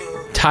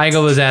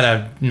Tyga was at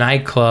a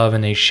nightclub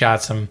and they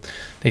shot some.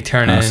 They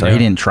turned it So into.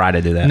 he didn't try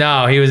to do that.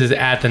 No, he was just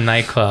at the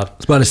nightclub. I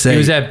was about to say He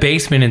was at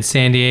Basement in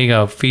San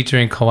Diego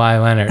featuring Kawhi I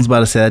Leonard. was about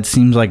to say that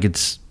seems like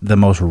it's the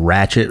most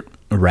ratchet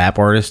rap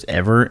artist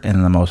ever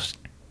and the most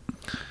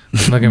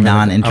I'm looking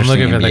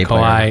non-interesting for the NBA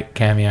player. Kawhi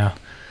cameo.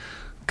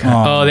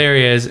 Oh, there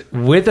he is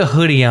with a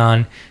hoodie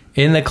on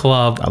in the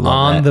club I love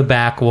on that. the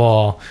back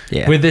wall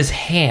Yeah. with his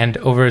hand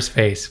over his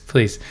face.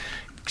 Please.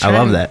 I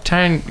love that.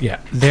 Yeah,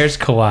 there's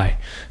Kawhi.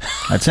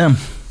 That's him.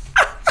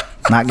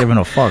 Not giving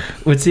a fuck.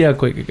 Let's see how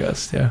quick it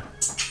goes, too.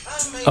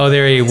 Oh,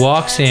 there he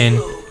walks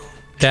in.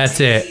 That's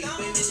it.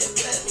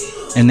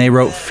 And they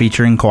wrote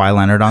featuring Kawhi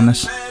Leonard on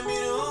this.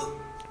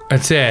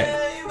 That's it.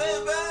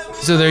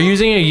 So they're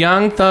using a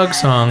Young Thug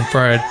song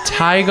for a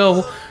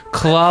Tyga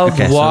club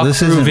Okay, so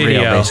this walkthrough isn't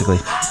video real, basically.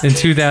 in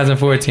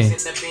 2014.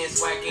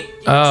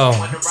 Oh,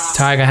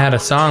 Tyga had a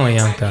song with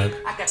Young Thug.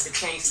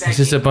 It's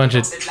just a bunch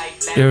of.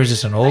 There was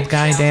just an old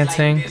guy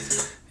dancing.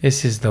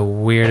 This is the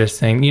weirdest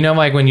thing. You know,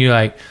 like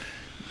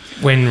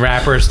when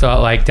rappers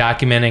thought like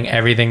documenting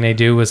everything they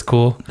do was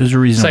cool. There's a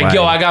reason It's like, why.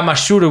 yo, I got my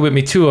shooter with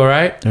me too. All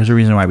right. There's a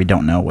reason why we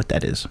don't know what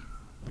that is.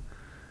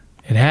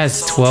 It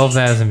has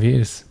 12,000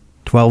 views.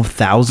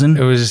 12,000?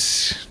 It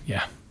was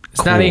yeah.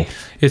 It's Cool. not.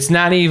 It's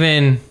not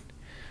even.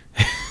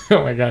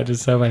 Oh my god,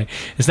 just so funny.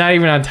 It's not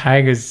even on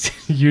Tyga's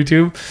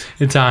YouTube.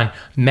 It's on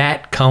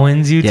Matt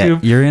Cohen's Yeah, YouTube.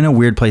 you're in a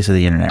weird place of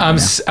the internet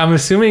right I'm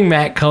assuming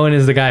Matt Cohen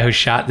is the guy who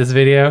shot this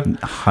video. now.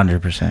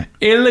 100%.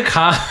 In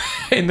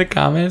the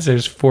comments,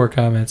 there's 4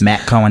 comments.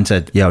 Matt Cohen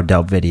said, yo,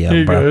 dope video,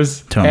 He bro.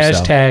 goes, To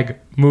himself. hashtag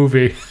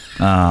movie.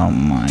 Oh,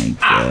 my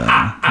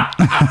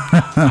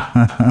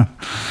God.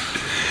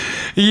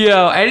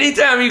 Yo,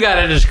 anytime you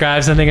gotta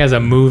describe something as a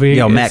movie.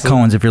 Yo, it's Matt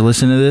Cohen's, if you're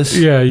listening to this,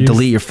 Yeah,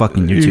 delete your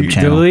fucking YouTube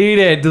channel. Delete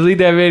it. Delete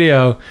that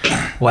video.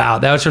 Wow,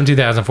 that was from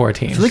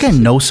 2014. I feel like I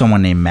know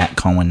someone named Matt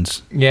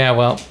Cohen's. Yeah,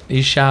 well,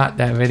 he shot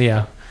that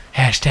video.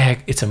 Hashtag,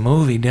 it's a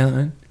movie,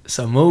 Dylan. It's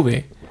a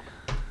movie.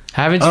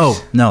 Haven't you?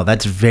 Oh, no,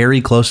 that's very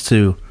close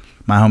to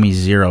my homie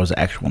Zero's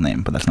actual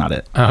name, but that's not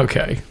it.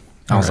 Okay.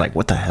 I was like,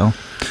 what the hell?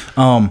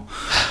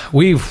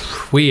 We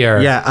are.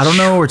 Yeah, I don't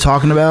know what we're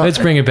talking about. Let's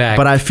bring it back.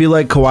 But I feel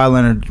like Kawhi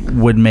Leonard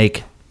would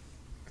make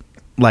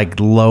like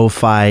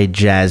lo-fi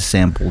jazz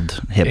sampled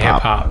hip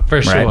hop.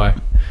 for sure.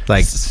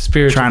 Like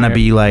Spiritual trying to music.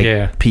 be like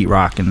Yeah. Pete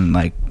Rock and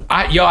like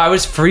I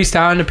was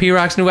freestyling to P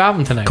Rock's new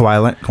album tonight.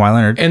 Kawhi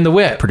Leonard In the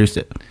whip. produced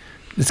it.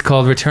 It's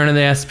called Return of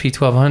the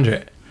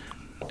SP1200.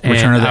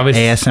 Return of the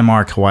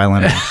ASMR Kawhi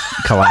Leonard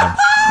collab.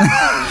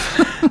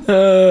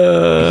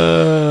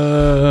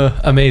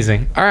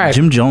 Amazing. All right.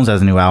 Jim Jones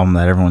has a new album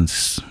that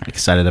everyone's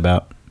excited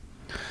about.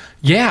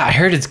 Yeah, I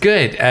heard it's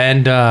good.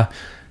 And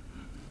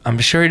I'm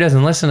sure he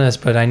doesn't listen to this,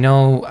 but I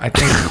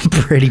think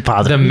Pretty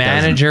positive. the he doesn't.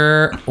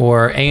 manager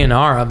or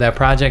A&R of that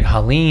project,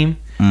 Halim,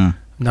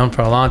 known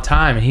for a long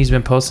time, and he's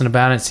been posting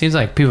about it. It seems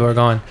like people are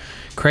going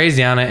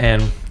crazy on it,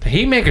 and the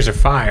Heat Makers are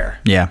fire.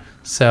 Yeah.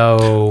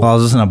 So Well, I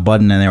was listening to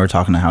Budden and they were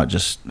talking about how it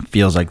just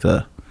feels like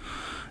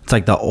it's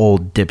like the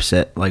old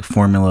Dipset like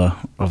formula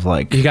of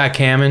like you got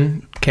Cam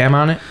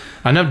on it?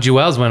 I know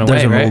Joel's went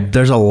away, right?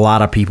 there's a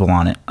lot of people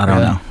on it. I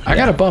don't know. I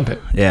gotta bump it.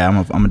 Yeah, I'm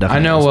a definitely. I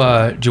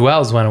know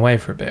Joel's went away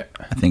for a bit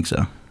I think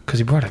so. because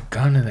he brought a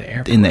gun to the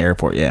airport. In the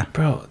airport, yeah.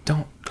 Bro,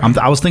 don't.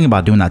 I was thinking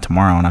about doing that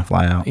tomorrow when I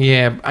fly out. You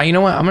Yeah, you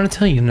know what? I'm gonna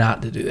tell you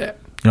not to do that.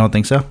 don't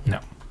think so? No.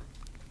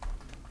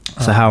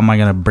 So how am I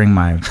gonna bring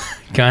my?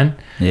 Gun?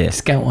 Yeah,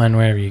 Just get one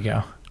wherever you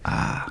go.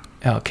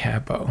 El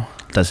Capo.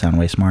 does sound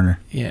way smarter.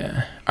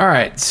 Yeah. All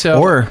right.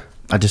 So. Or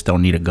I just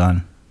don't need a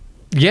gun.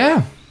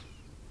 Yeah.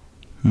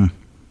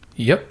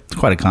 Yep. It's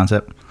quite a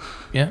concept.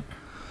 Yeah.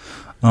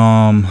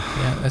 Um,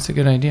 Yeah, that's a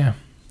good idea.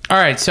 All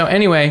right. So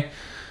anyway,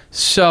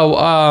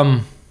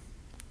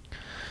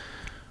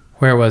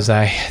 where was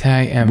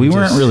I? we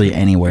weren't really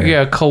anywhere.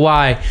 Yeah,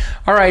 Kawhi.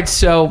 All right.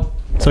 So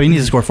So he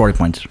needs to score 40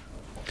 points.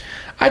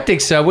 I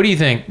think so. What do you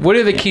think? What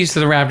are the keys to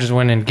the Raptors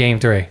winning Game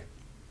 3?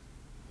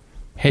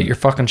 Hit your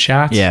fucking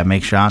shots. Yeah,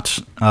 make shots.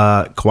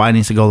 Kawhi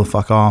needs to go the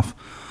fuck off.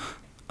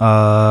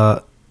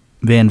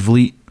 Van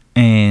Vliet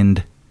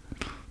and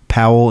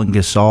Powell and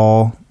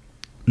Gasol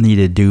need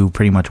to do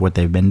pretty much what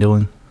they've been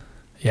doing.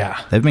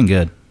 Yeah. They've been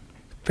good.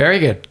 Very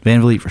good.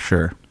 Van Vliet for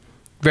sure.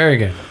 Very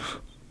good.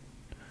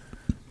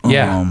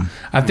 Yeah.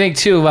 I think,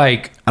 too,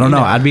 like... I don't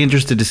know. I'd be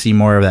interested to see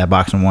more of that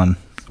boxing one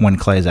when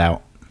Clay's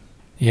out.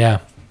 Yeah.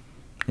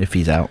 If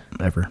he's out,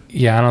 ever.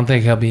 Yeah, I don't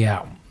think he'll be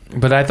out.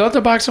 But I thought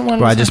the boxing one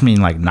Well, was... I just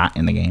mean, like, not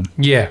in the game.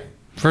 Yeah,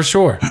 for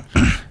sure.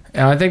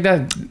 And I think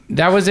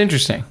that was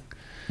interesting.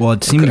 Well,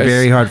 it seemed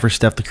very hard for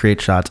Steph to create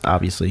shots,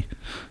 obviously.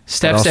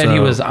 Steph said he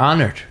was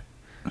honored.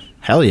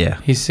 Hell yeah.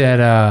 He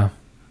said...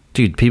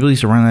 Dude, people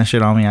used to run that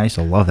shit on me. I used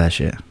to love that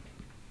shit.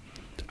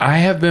 I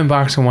have been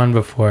boxing one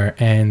before,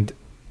 and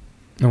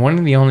one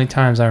of the only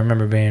times I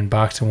remember being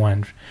boxing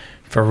one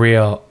for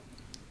real,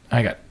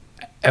 I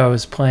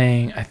was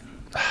playing...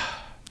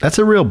 That's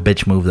a real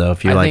bitch move, though,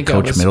 if you like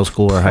coach middle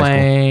school or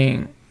high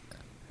school.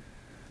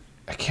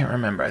 I can't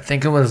remember. I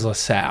think it was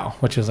LaSalle,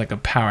 which was like a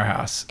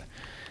powerhouse.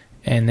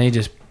 And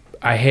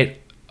I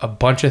hit a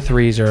bunch of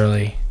threes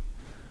early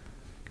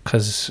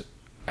because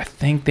I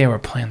think they were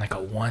playing like a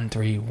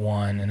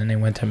 1-3-1, and then they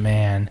went to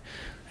man,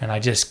 and I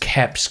just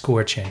kept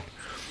scorching.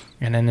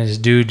 And then this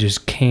dude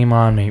just came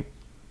on me.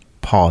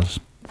 Pause.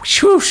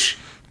 Whoosh!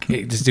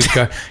 This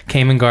dude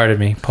came and guarded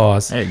me.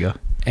 Pause. There you go.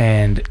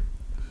 And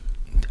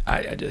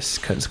I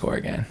just couldn't score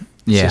again. It's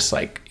Yeah. just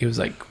like, it was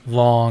like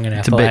long and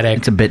athletic.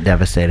 It's a bit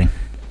devastating.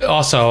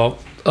 Also,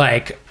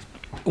 like,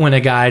 when a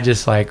guy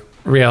just like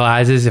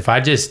realizes if I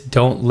just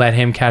don't let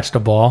him catch the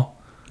ball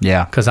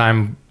Yeah. because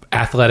I'm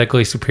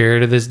athletically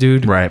superior to this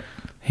dude, Right.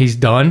 he's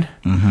done.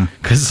 Mm-hmm.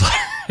 Because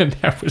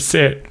that was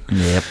it.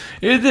 Yep.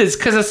 It is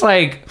because it's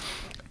like,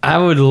 I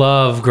would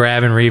love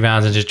grabbing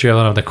rebounds and just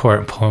dribbling up the court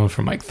and pulling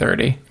from like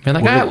 30. Being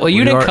like, well,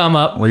 you didn't come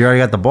up. Well, you already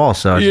got the ball,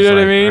 so it's You know just what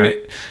I like, mean?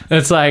 right.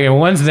 It's like, and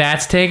once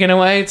that's taken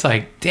away, it's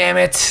like, damn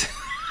it.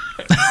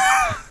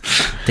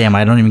 Damn,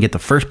 I don't even get the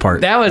first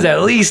part. That was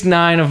at least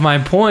 9 of my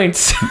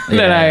points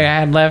that I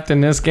had left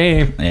in this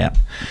game. Yeah.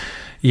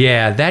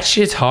 Yeah, that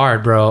shit's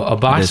hard, bro. A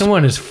boxing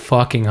one is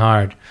fucking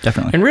hard.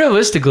 Definitely. And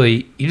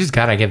realistically, you just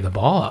got to give the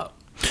ball up.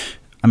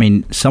 I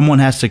mean, someone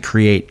has to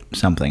create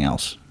something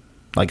else.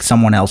 Like,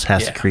 someone else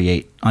has to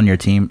create on your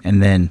team,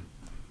 and then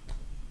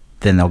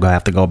they'll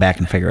have to go back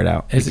and figure it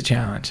out. It's a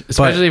challenge,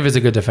 especially if it's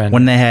a good defender.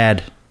 When they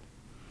had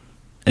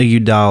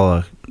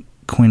Iguodala,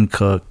 Quinn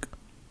Cook,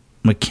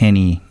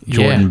 McKinney,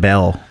 Jordan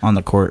Bell on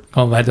the court,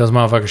 oh, let those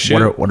motherfuckers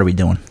shoot. what are we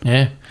doing?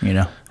 Yeah. You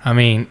know? I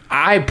mean,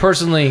 I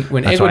personally,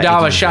 when That's why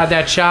Iguodala Iggy- shot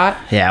that shot,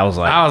 Yeah, I was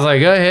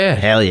like, go ahead.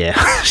 hell yeah.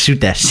 Shoot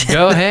that shit.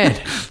 Go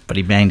ahead. But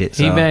he banged it.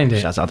 So He banged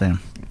it. Shouts out to him.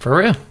 For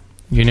real.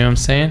 You know what I'm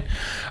saying?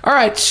 All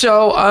right,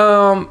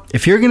 so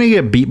If you're going to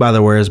get beat by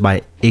the Warriors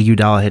by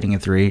Iguodala hitting a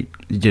three,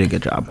 you did a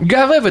good job. you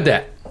got to live with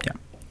that. Yeah.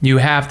 You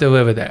have to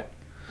live with that.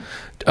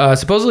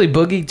 Supposedly,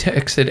 Boogie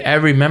texted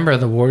every member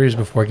of the Warriors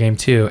before Game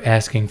 2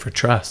 asking for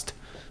trust.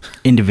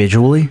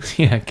 Individually,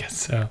 Yeah, I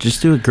guess so.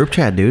 just do a group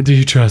chat, dude. Do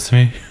you trust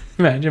me?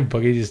 Imagine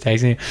Boogie just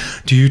texting you,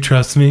 do you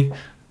trust me?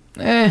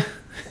 I'd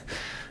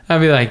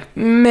be like,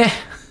 meh.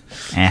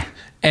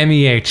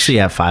 MEH. See you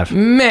at 5.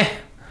 Meh.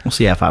 We'll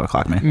see you at 5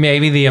 o'clock, man.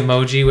 Maybe the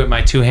emoji with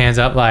my 2 hands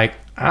up, like,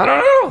 I don't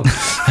know.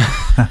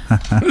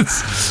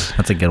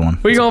 That's a good one.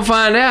 We gonna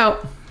find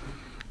out.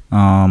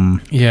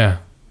 Yeah.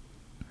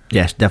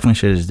 Yes, definitely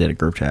should have just did a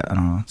group chat. I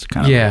don't know. It's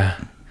kind of Yeah.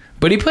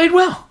 But he played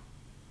well.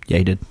 Yeah,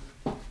 he did.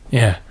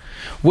 Yeah.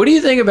 What do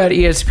you think about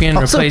ESPN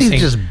Also, replacing?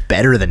 he's just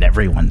better than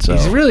everyone. So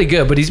He's really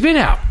good, but he's been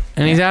out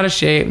and he's out of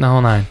shape and the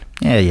whole 9.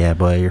 yeah,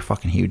 boy, you're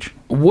fucking huge.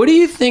 What do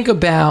you think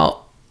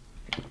about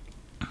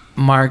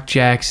Mark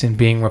Jackson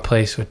being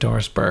replaced with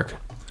Doris Burke?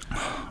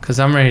 Because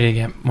I'm ready to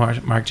get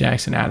Mark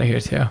Jackson out of here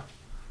too.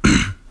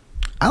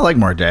 I like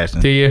Mark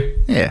Jackson. Do you?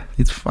 Yeah,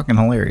 he's fucking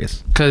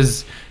hilarious.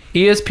 Because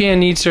ESPN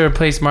needs to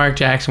replace Mark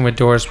Jackson with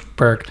Doris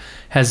Burke.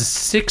 Has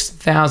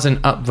 6,000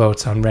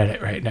 upvotes on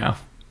Reddit right now.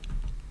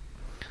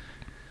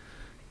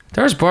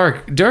 Doris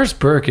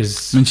Burke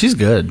is... I mean, she's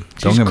good.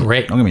 She's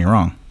great. Don't get me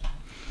wrong.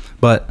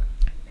 But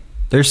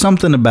there's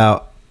something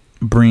about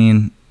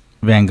Breen,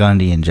 Van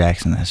Gundy, and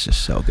Jackson that's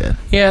just so good.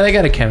 Yeah, they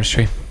got a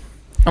chemistry.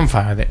 I'm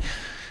fine with it.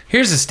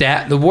 Here's a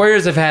stat. The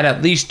Warriors have had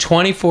at least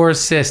 24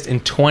 assists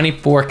in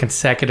 24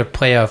 consecutive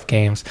playoff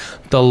games.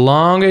 The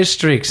longest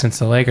streak since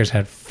the Lakers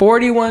had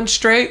 41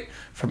 straight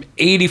from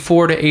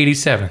 84 to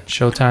 87.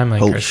 Showtime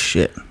Lakers. Holy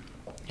shit.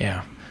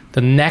 Yeah.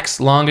 The next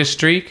longest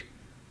streak,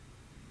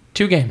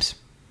 2 games.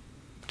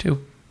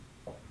 2.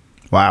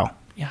 Wow.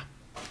 Yeah.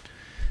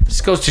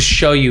 This goes to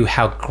show you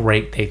how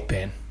great they've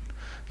been.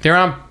 They're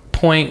on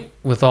point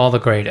with all the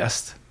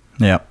greatest.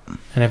 Yep.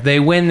 And if they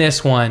win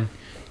this one,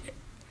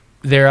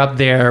 they're up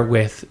there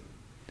with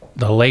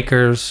the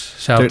Lakers,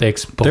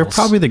 Celtics, Bulls. They're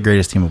probably the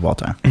greatest team of all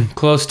time.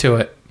 Close to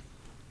it.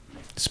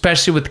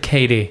 Especially with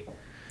KD.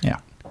 Yeah.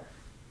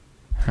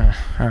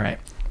 All right.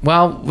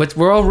 Well,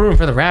 we're all rooting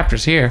for the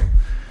Raptors here.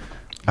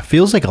 It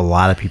feels like a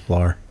lot of people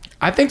are.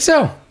 I think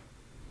so.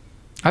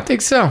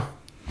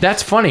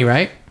 That's funny,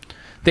 right?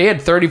 They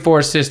had 34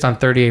 assists on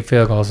 38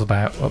 field goals,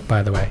 by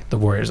the way, the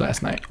Warriors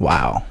last night.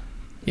 Wow.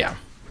 Yeah.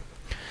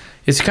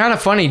 It's kind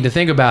of funny to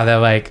think about that,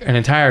 like, an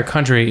entire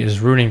country is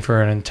rooting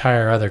for an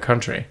entire other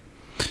country.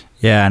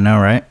 Yeah, I know,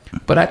 right?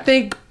 But I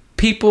think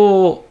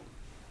people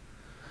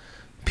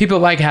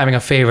like having a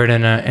favorite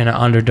and an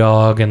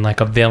underdog and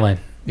like a villain.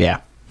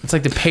 Yeah. It's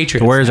like the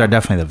Patriots. The Warriors now. are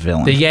definitely the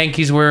villain. The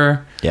Yankees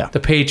were. Yeah. The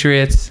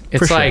Patriots.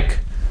 It's sure. like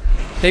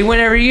they win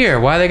every year.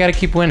 Why they got to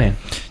keep winning?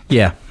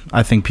 Yeah,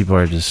 I think people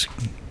are just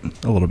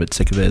a little bit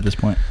sick of it at this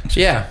point.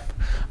 Yeah,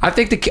 I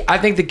think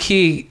the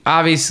key,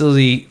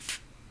 obviously,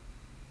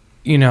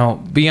 you know,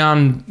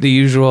 beyond the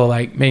usual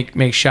like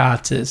make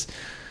shots is,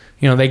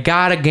 you know, they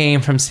got a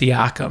game from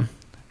Siakam.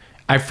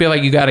 I feel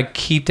like you got to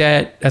keep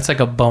that. That's like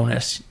a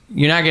bonus.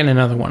 You're not getting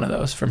another one of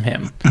those from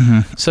him.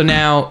 Mm-hmm. So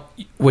now,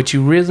 what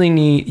you really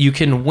need, you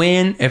can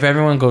win if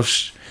everyone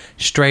goes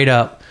straight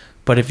up.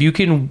 But if you're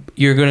going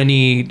to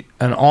need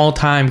an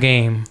all-time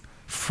game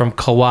from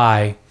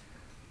Kawhi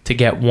to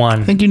get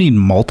one. I think you need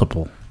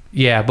multiple.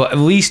 Yeah, but at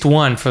least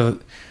one for.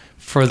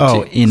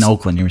 In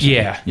Oakland, you were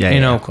saying. Yeah,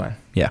 in Oakland.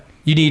 Yeah,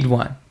 You need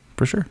one.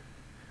 for sure.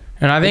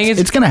 And I think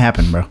It's gonna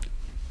happen, bro.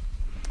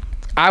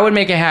 I would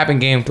make it happen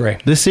game 3.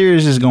 This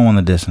series is going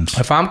the distance.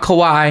 If I'm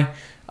Kawhi,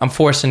 I'm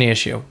forcing the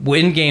issue.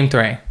 Win game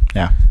 3.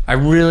 Yeah. I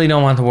really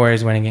don't want the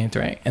Warriors winning game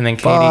 3. And then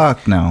KD.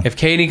 Fuck no. If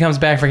KD comes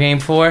back for game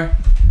 4,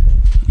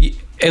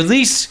 at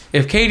least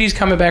if KD's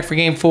coming back for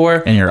game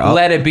 4, And you're up.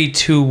 let it be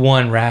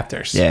 2-1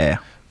 Raptors. Yeah.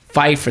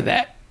 Fight for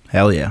that.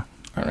 Hell yeah.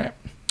 All right.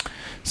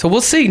 So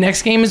we'll see.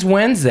 Next game is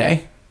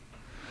Wednesday.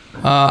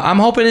 I'm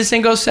hoping this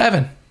thing goes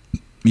 7.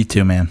 Me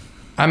too, man.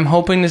 I'm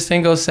hoping this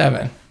thing goes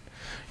 7.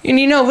 And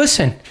you know,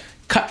 listen,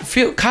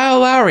 Kyle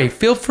Lowry,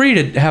 feel free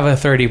to have a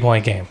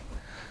 30-point game.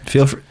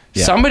 Feel free.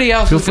 Yeah. Somebody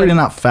else Feel is free to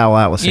gonna, not foul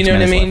out with 6 you know what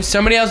I minutes mean? left.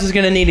 Somebody else is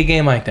going to need a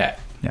game like that.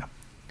 Yeah.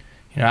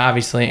 You know,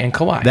 obviously, and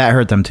Kawhi. That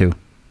hurt them too.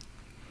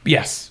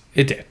 Yes,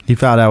 it did. He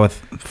fouled out with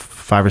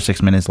 5 or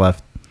 6 minutes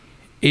left.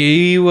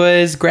 He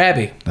was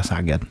grabby. That's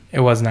not good.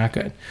 It was not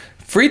good.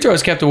 Free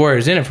throws kept the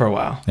Warriors in it for a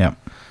while. Yeah.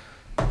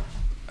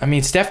 I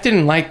mean, Steph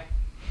didn't light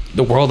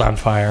the world on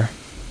fire,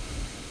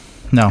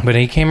 No. but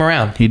he came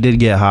around. He did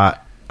get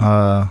hot,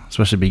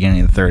 especially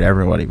beginning of the third.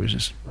 Everybody was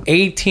just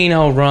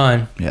 18-0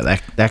 run. yeah.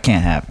 That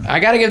can't happen. I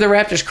got to give the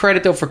Raptors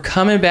credit, though, for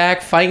coming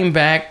back, fighting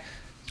back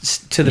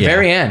to the Yeah.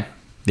 very end.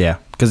 Yeah,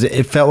 because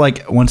it felt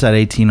like once that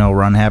 18-0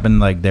 run happened,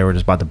 like they were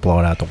just about to blow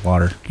it out the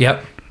water.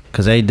 Yep.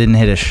 Because they didn't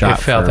hit a shot.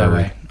 It felt for, that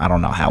way. I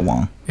don't know how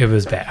long. It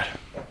was bad.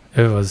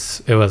 It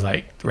was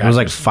like the Raptors. It was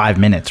like 5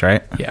 minutes,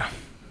 right? Yeah.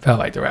 Felt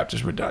like the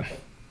Raptors were done.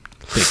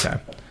 Big time.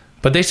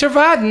 But they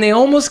survived and they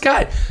almost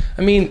got.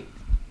 I mean,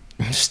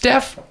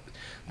 Steph,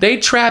 they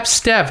trapped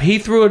Steph. He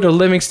threw it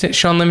to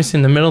Sean Livingston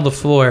in the middle of the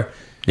floor.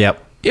 Yep.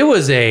 It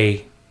was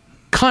a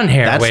cunt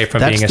hair away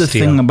from being a That's the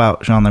steal. thing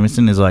about Sean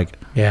Livingston is like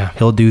Yeah.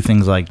 he'll do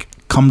things like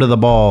come to the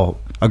ball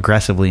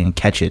aggressively and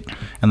catch it,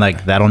 and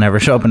like that'll never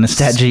show up in the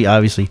stat sheet,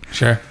 obviously.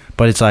 Sure.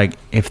 But it's like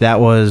if that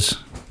was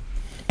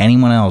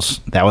anyone else,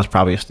 that was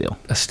probably a steal,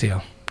 A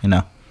steal. you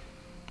know.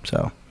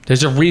 So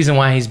There's a reason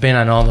why he's been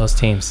on all those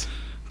teams.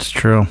 it's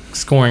true,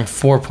 Scoring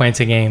 4 points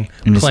a game.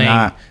 And it's playing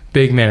not-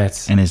 big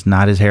minutes. and it's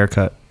not his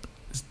haircut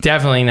It's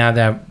definitely not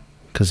that.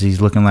 because he's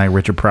looking like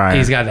Richard Pryor.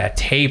 He's got that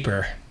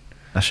taper.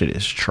 That shit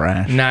is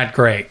trash. Not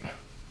great.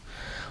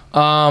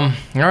 All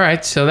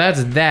right, so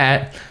that's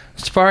that.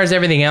 As far as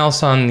everything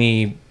else on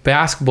the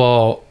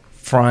basketball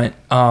front,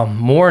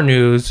 more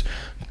news.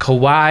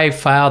 Kawhi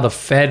filed a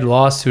Fed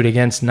lawsuit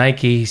against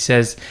Nike. He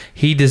says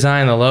he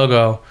designed the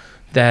logo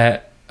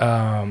that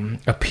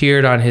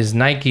appeared on his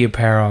Nike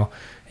apparel,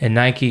 and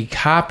Nike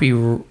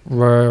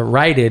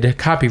copyrighted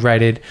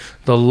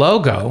the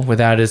logo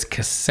without his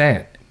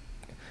consent.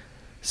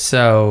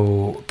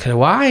 So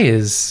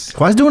Kawhi's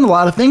doing a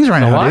lot of things right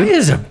now, Kawhi dude.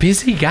 is a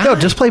busy guy. Yo,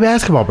 just play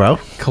basketball, bro.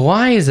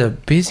 Kawhi is a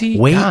busy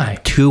Wait guy.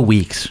 2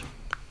 weeks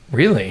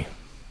Really?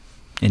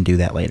 and do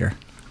that later.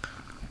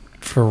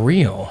 For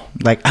real?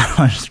 Like,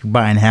 you're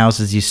buying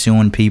houses, you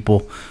suing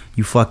people,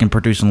 you fucking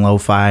producing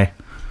lo-fi,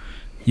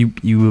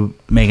 you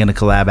making a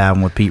collab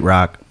album with Pete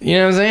Rock. You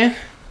know what I'm saying?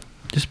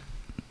 Just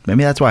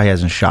maybe that's why he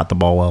hasn't shot the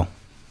ball well.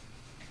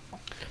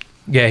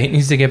 Yeah, he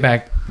needs to get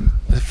back.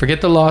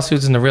 Forget the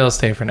lawsuits and the real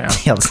estate for now.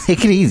 Yeah, let's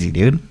take it easy,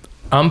 dude.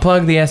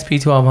 Unplug the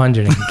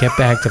SP1200 and get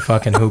back to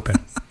fucking hooping.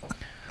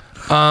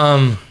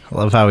 I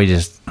love how he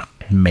just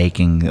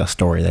making a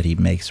story that he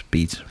makes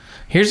beats.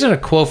 Here's a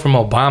quote from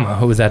Obama,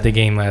 who was at the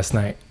game last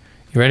night.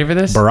 You ready for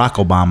this? Barack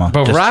Obama.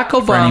 Barack Just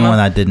Obama For anyone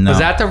that didn't know.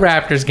 was at the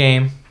Raptors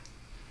game.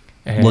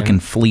 And Looking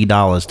flea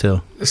dollars,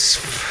 too.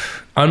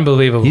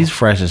 unbelievable. He's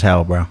fresh as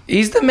hell, bro.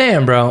 He's the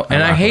man, bro.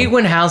 And I like hate him.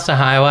 when House of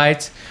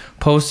Highlights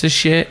posts this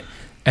shit,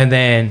 and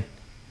then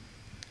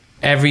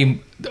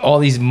all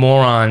these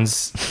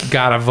morons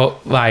gotta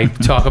vote, like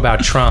talk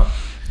about Trump.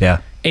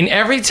 Yeah. And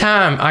every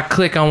time I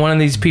click on one of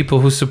these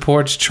people who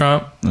supports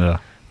Trump, Yeah.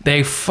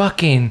 they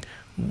fucking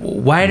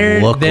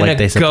whiter Look than like a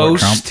they support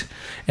ghost, Trump.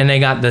 and they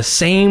got the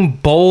same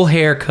bowl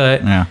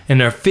haircut, Yeah. and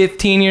they're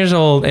 15 years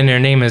old, and their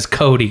name is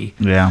Cody.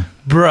 Yeah.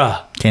 Bruh,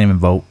 Can't even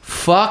vote.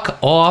 fuck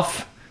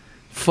off,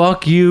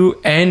 fuck you,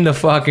 and the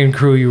fucking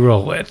crew you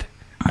roll with.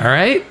 All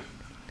right,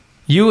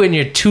 you and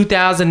your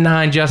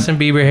 2009 Justin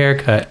Bieber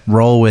haircut.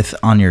 Roll with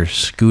on your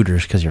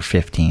scooters because you're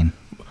 15.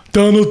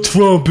 Donald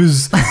Trump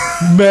is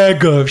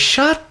MAGA.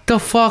 Shut the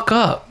fuck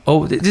up.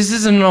 Oh, this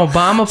isn't an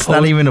Obama post. It's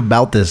not even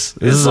about this.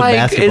 This is a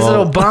It's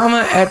basketball.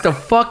 Obama at the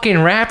fucking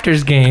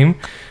Raptors game.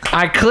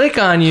 I click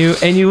on you,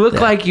 and you look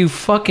like you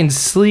fucking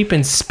sleep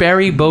in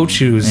Sperry boat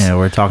shoes. Yeah,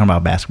 we're talking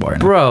about basketball right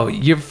now. Bro,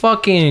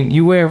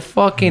 you wear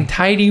fucking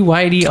tighty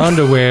whitey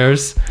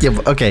underwears. Yeah,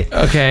 but okay.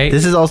 Okay.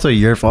 This is also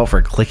your fault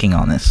for clicking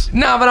on this.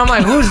 No, but I'm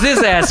like, who's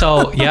this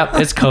asshole? Yep,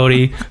 it's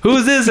Cody.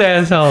 Who's this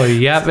asshole?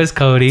 Yep, it's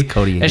Cody.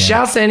 Cody again. And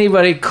shouts to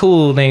anybody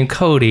cool named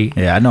Cody.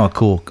 Yeah, I know a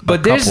cool.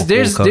 But there's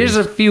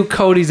a few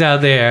Codys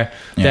out there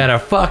that are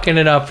fucking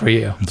it up for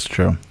you. It's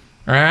true.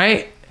 All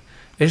right?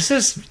 It's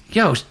just,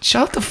 yo,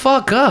 shut the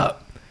fuck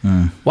up.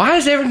 Why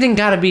has everything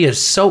got to be a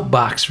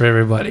soapbox for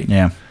everybody?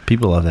 Yeah,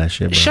 people love that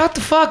shit, bro. Shut the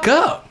fuck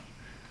up.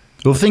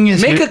 Well, the thing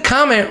is, Make a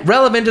comment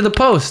relevant to the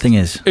post. thing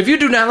is, If you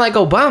do not like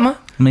Obama,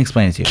 let me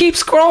explain it to you. keep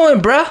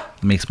scrolling, bruh.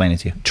 Let me explain it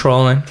to you.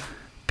 Trolling.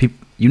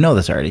 You know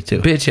this already too.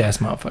 Bitch ass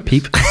motherfuckers.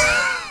 People,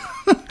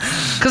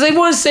 Because they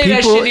wouldn't say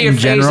that People shit to your in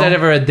face general-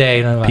 ever a day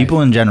in their life.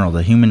 people in general,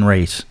 the human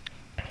race,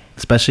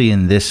 especially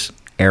in this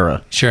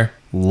era, Sure.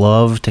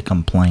 love to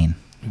complain.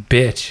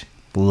 Bitch.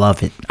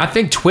 Love it. I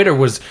think Twitter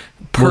was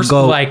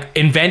go-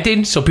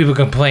 invented so people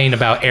complain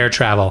about air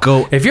travel.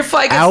 Go if your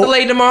flight gets out-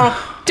 delayed tomorrow,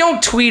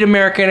 don't tweet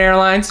American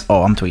Airlines.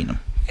 Oh, I'm tweeting them.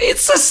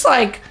 It's just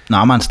like No,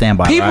 I'm on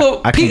standby.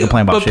 people. I can't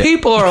complain about but shit.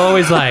 people are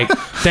always like,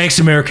 "Thanks,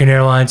 American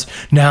Airlines.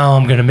 Now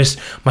I'm gonna miss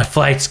my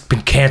flight's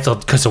been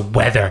canceled because of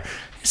weather."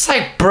 It's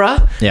like,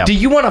 bruh, Yeah. do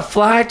you want to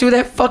fly through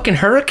that fucking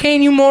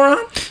hurricane, you moron?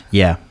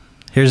 Yeah.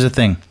 Here's the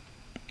thing.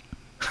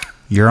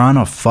 You're on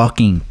a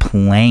fucking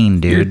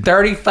plane, You're dude.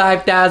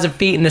 35,000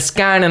 feet in the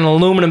sky in an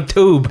aluminum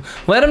tube.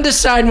 Let them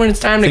decide when it's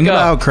time Think to go.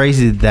 about how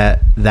crazy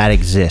that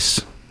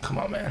exists. Come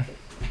on, man.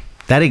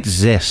 That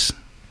exists.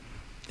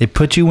 They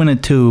put you in a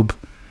tube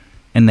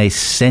and they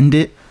send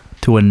it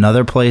to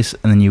another place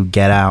and then you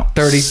get out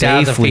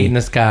 30,000 safely. feet in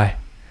the sky.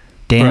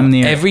 Damn Bro,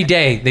 near every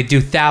day they do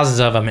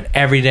thousands of them, and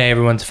every day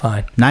everyone's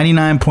fine.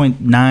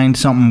 99.9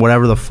 something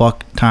whatever the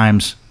fuck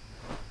times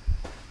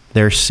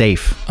they're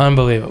safe.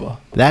 Unbelievable.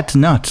 That's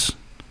nuts.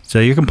 So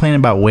you're complaining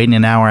about waiting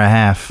an hour and a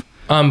half.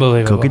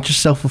 Unbelievable. Go get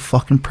yourself a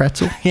fucking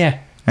pretzel. Yeah.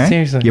 Right?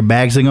 Seriously. Your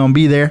bags are gonna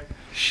be there.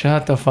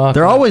 Shut the fuck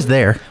They're up. always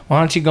there. Why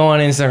don't you go on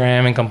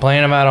Instagram and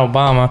complain about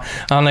Obama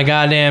on the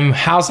goddamn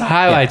House of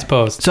Highlights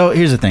post? So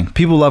here's the thing.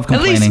 People love At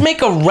complaining. least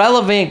make a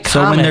relevant So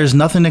comment. when there's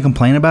nothing to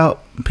complain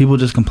about, people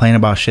just complain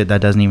about shit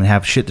that doesn't even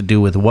have shit to do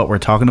with what we're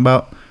talking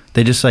about.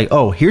 They just like,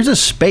 oh, here's a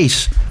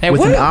space Hey, with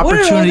what- an what do all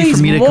opportunity these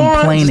for me to morons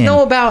complain in.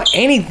 know about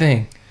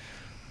anything?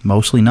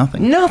 Mostly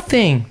nothing.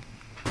 Nothing.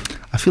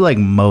 I feel like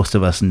most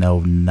of us know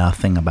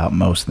nothing about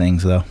most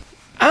things, though.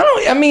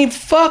 I mean,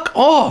 fuck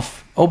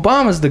off.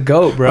 Obama's the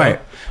GOAT, bro. Right.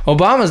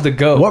 Obama's the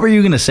GOAT. What were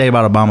you gonna say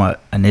about Obama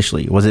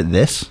initially? Was it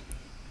this?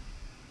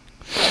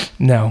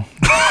 No.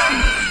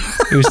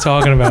 He was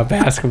talking about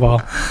basketball.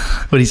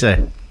 What did he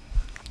say?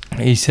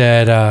 He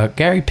said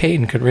Gary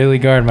Payton could really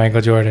guard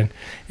Michael Jordan.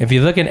 If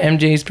you look at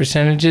MJ's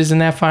percentages in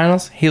that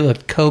finals, he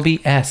looked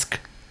Kobe-esque.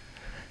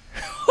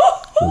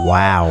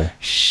 Wow.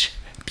 Shh.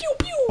 Pew,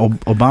 pew.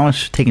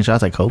 Obama's taking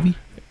shots at Kobe?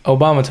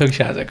 Obama took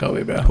shots at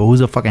Kobe, bro. But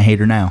who's a fucking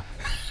hater now?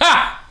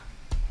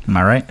 Am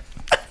I right?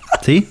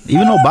 See?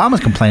 Even Obama's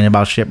complaining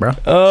about shit, bro.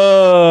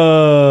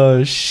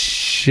 Oh,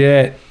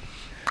 shit.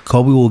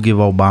 Kobe will give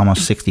Obama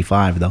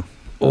 65, though.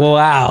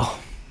 Wow.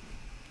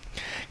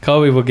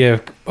 Kobe will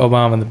give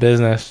Obama the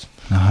business.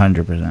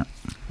 100%.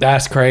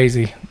 That's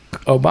crazy.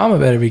 Obama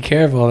better be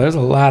careful. There's a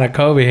lot of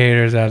Kobe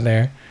haters out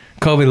there.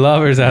 Kobe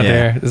lovers out Yeah.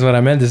 there is what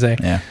I meant to say.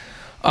 Yeah.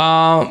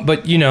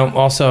 But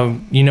also,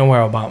 you know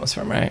where Obama's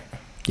from, right?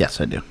 Yes,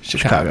 I do.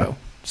 Chicago.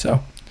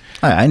 So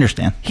I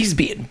understand. he's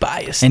being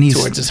biased And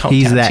towards his hometown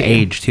he's that team.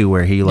 age, too,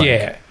 where he, like,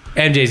 Yeah.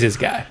 MJ's his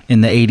guy.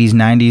 in the 80s,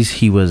 90s,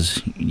 he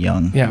was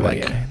young. Yeah, like,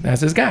 yeah. That's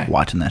his guy.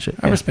 watching that shit.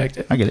 I Yeah. respect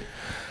it. I get it.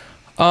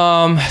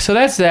 So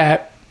that's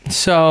that.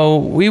 So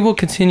we will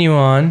continue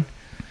on.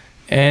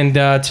 And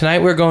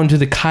tonight we're going to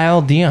the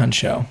Kyle Dion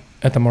show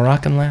at the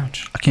Moroccan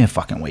Lounge. I can't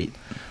fucking wait.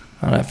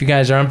 If you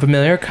guys are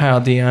unfamiliar, Kyle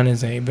Dion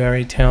is a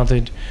very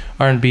talented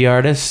R&B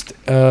artist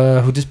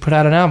who just put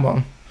out an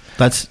album.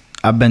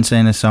 I've been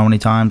saying this so many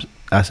times.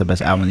 That's the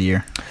best album of the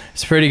year.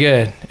 It's pretty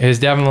good. It's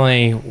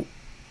definitely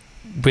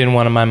been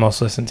one of my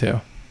most listened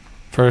to,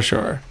 for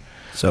sure.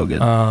 So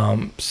good.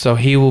 So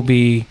he will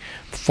be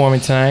performing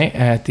tonight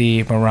at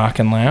the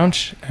Moroccan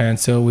Lounge, and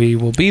so we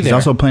will be He's there.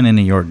 also playing in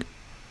New York.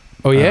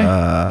 Oh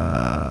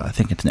yeah, I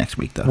think it's next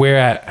week though. where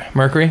at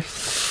Mercury?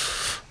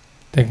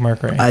 I think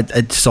Mercury.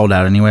 It's sold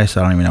out anyway,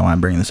 so I don't even know why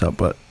I'm bringing this up.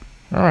 But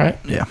All right.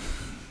 yeah,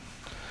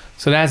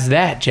 So that's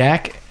that,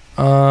 Jack.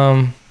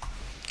 I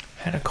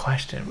had a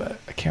question, but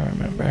I can't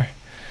remember.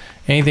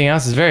 Anything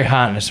else? It's very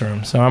hot in this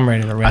room, so I'm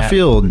ready to wrap. I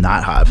feel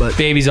not hot, but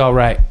Baby's all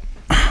right.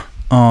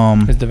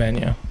 Is the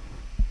venue.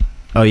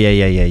 Oh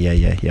yeah.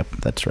 Yep,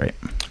 that's right.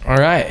 All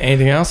right.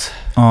 Anything else?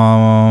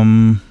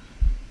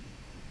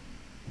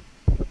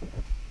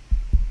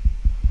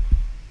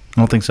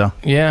 I don't think so.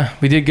 Yeah,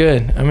 we did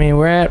good. I mean,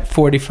 we're at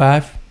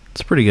 45.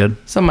 It's pretty good.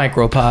 It's a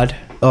micropod.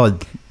 Oh,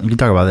 You can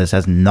talk about this. It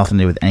has nothing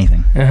to do with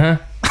anything. Uh-huh.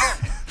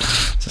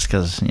 Just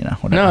because,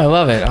 whatever. No, I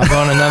love it. I'll go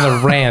on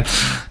another rant.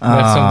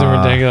 That's something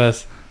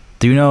ridiculous.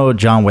 Do you know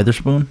John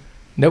Witherspoon?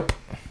 Nope.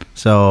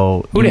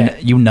 So Who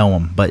dat? you know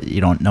him, but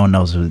no one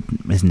knows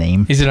his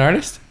name. He's an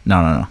artist?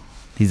 No.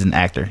 He's an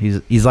actor.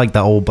 He's like the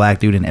old black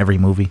dude in every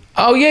movie.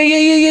 Oh,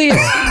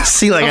 yeah.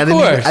 See, like Of I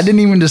course. didn't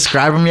even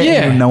describe him yet.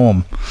 Yeah. You know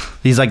him.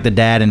 He's like the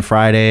dad in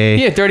Friday.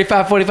 Yeah,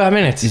 35, 45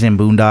 minutes. He's in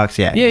Boondocks.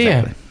 Yeah. Yeah,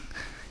 exactly.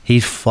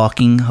 He's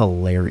fucking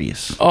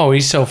hilarious. Oh,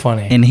 he's so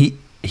funny. And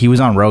he was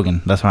on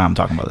Rogan. That's why I'm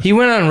talking about this. He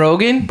went on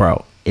Rogan?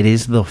 Bro, it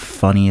is the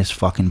funniest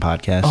fucking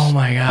podcast. Oh,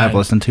 my God. I've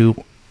listened to.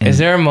 And Is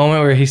there a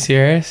moment where he's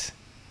serious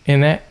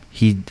in that?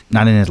 He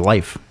not in his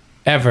life.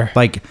 Ever.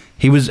 Like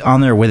he was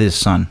on there with his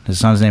son. His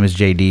son's name is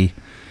JD.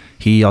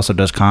 He also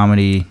does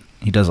comedy.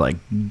 He does like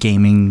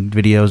gaming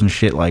videos and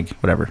shit. Like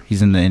whatever.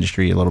 He's in the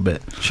industry a little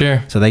bit.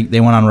 Sure. So they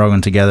went on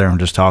Rogan together and were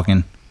just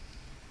talking.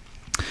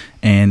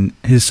 And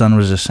his son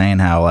was just saying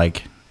how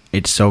like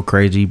it's so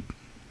crazy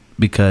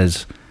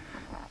because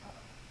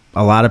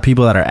a lot of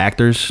people that are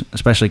actors,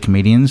 especially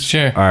comedians,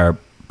 Sure. are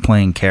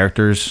playing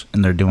characters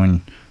and they're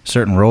doing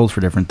certain roles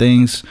for different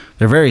things.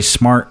 They're very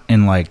smart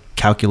and like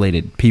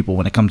calculated people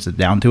when it comes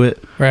down to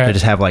it. Right. They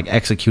just have like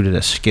executed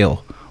a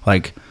skill.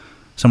 Like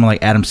someone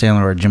like Adam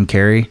Sandler or Jim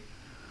Carrey,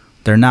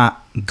 they're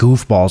not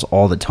goofballs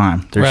all the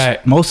time.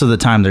 Right. Most of the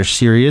time they're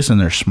serious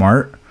and they're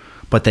smart,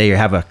 but they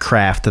have a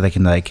craft that they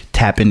can like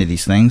tap into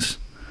these things.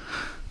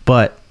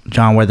 But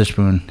John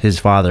Witherspoon, his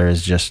father,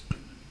 is just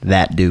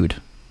that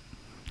dude.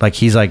 Like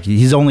he's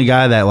the only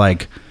guy that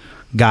like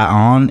got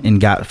on and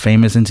got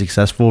famous and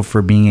successful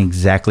for being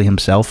exactly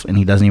himself, and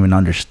he doesn't even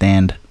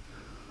understand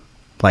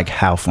like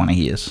how funny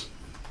he is.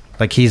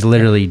 Like he's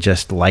literally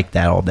just like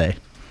that all day.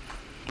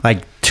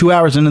 Like 2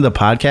 hours into the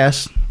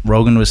podcast,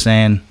 Rogan was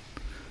saying,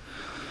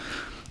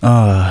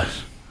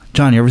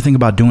 John, you ever think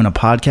about doing a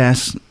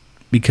podcast?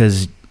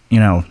 Because,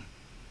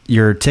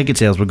 your ticket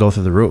sales would go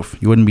through the roof.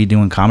 You wouldn't be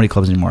doing comedy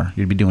clubs anymore.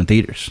 You'd be doing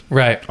theaters.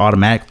 Right.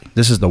 Automatically.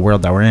 This is the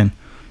world that we're in.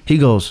 He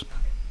goes,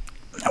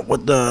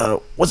 what's a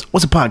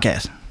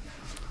podcast?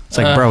 It's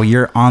like, bro,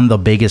 you're on the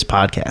biggest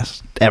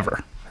podcast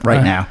ever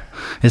right now.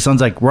 His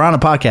son's like, we're on a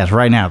podcast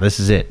right now. This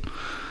is it.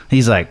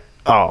 He's like,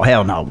 oh,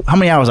 hell no. How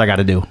many hours I got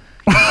to do?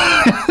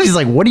 He's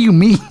like, what do you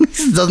mean?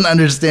 He doesn't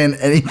understand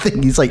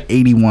anything. He's like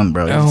 81,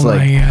 bro. Oh, It's my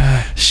like,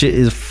 God. shit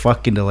is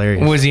fucking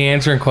hilarious. Was he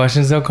answering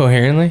questions, though,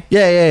 coherently?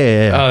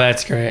 Yeah. Oh,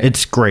 that's great.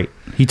 It's great.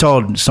 He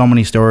told so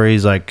many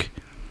stories.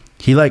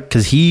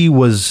 Because he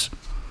was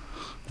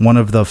one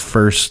of the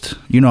first,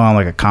 I'm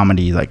like a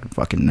comedy, like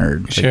fucking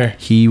nerd. Sure.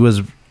 He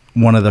was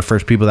one of the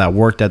first people that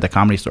worked at the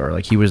Comedy Store.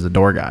 Like he was the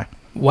door guy.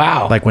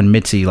 Wow. Like when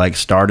Mitzi like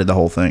started the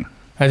whole thing.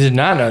 I did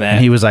not know that.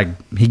 And he was like,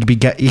 he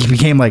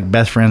became like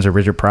best friends with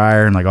Richard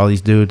Pryor and like all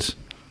these dudes.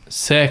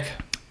 Sick.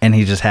 And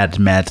he just had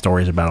mad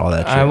stories about all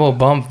that shit. I will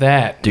bump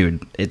that.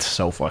 Dude, it's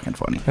so fucking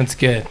funny. That's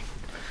good.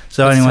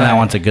 So That's anyone that tight.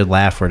 wants a good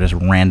laugh for just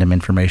random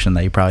information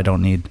that you probably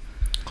don't need.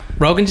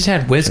 Rogan just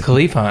had Wiz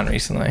Khalifa on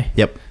recently.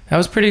 Yep. That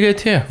was pretty good,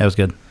 too. That was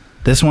good.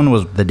 This one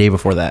was the day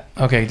before that.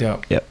 Okay,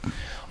 dope. Yep.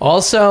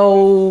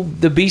 Also,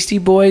 the Beastie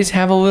Boys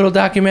have a little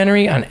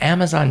documentary on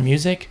Amazon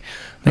Music.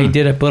 They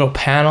did a little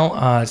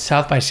panel,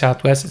 South by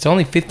Southwest. It's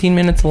only 15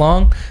 minutes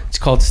long. It's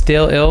called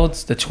Still Ill.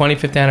 It's the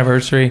 25th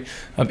anniversary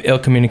of Ill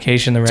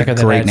Communication, the record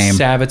that great had name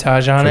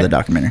Sabotage on For it. the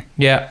documentary.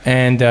 Yeah,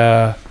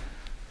 and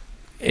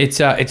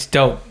it's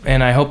dope.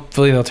 And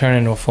hopefully they'll turn it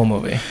into a full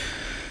movie.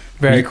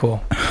 Very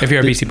cool. If you're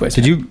a Beastie Boys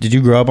Did fan.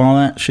 you grow up on all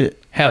that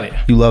shit? Hell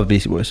yeah. You love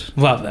Beastie Boys.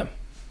 Love them.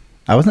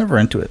 I was never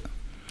into it.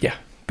 Yeah,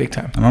 big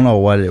time. I don't know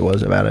what it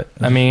was about it.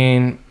 I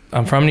mean,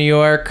 I'm from New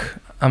York.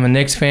 I'm a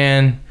Knicks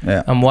fan.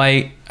 Yeah. I'm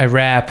white. I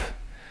rap.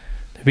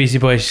 The Beastie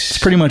Boys. It's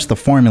pretty much the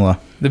formula.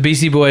 The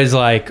Beastie Boys,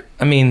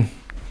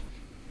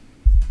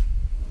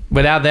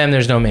 without them,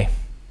 there's no me.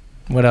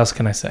 What else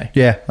can I say?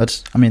 Yeah,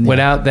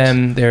 Without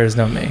them, there is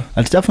no me.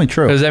 that's definitely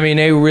true. Because,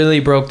 they really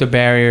broke the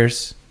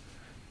barriers.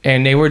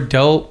 And they were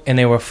dope, and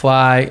they were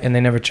fly, and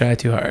they never tried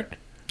too hard.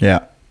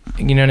 Yeah.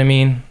 You know what I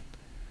mean?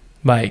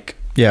 Like,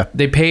 Yeah.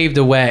 they paved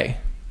the way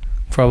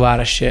for a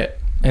lot of shit.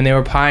 And they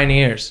were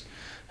pioneers.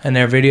 And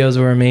their videos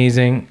were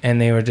amazing. And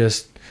they were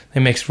they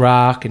mixed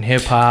rock and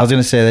hip hop. I was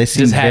gonna say they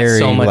seem just had very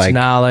so much like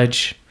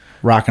knowledge,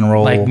 rock and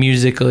roll. like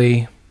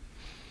musically,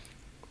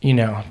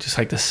 just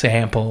like the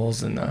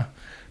samples and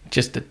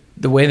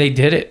the way they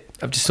did it.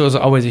 I just was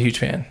always a huge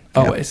fan,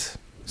 always.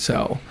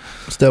 So,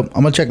 Still,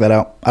 I'm gonna check that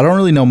out. I don't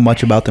really know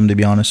much about them, to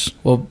be honest.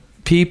 well,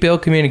 Ill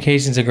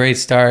Communication's a great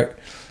start.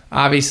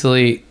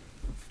 Obviously,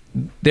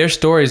 their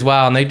story is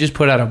wild, and they just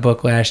put out a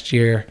book last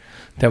year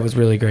that was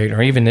really great,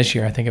 or even this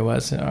year, I think it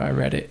was. I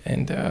read it,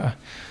 and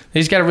they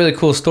just got a really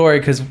cool story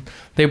because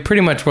they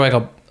pretty much were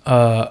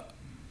like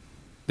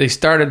they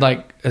started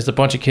like as a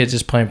bunch of kids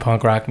just playing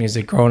punk rock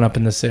music, growing up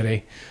in the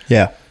city.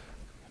 Yeah.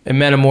 It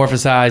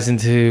metamorphosized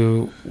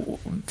into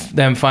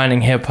them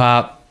finding hip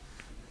hop,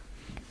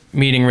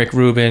 meeting Rick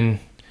Rubin,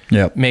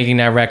 Yep. making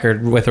that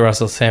record with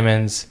Russell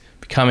Simmons,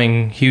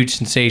 becoming huge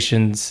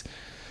sensations,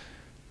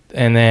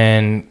 and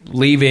then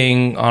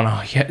leaving on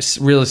a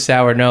really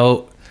sour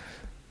note,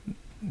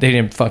 they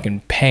didn't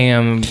fucking pay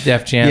him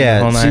Def Jam the Yeah,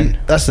 whole night.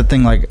 that's the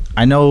thing. Like,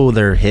 I know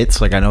their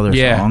hits, like I know their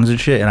Yeah. songs and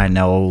shit, and I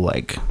know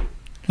like,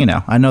 you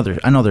know, I know their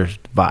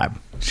vibe,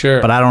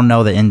 Sure. but I don't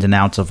know the ins and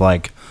outs of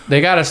like They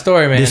got a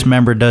story, man. this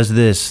member does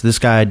this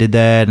guy did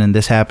that, and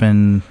this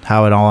happened,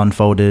 how it all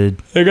unfolded.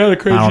 They got a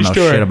crazy I don't know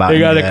story. shit about they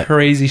got any a of that.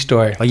 crazy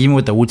story. Like even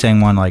with the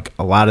Wu-Tang one, like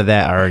a lot of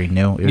that I already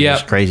knew. It was Yep.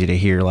 just crazy to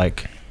hear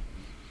like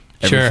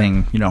Sure.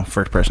 everything, you know,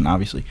 first person,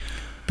 obviously.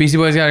 Beastie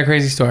Boys got a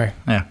crazy story.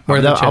 Yeah,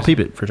 Worth the I'll chest. peep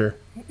it for sure.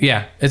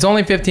 Yeah, it's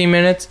only 15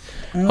 minutes.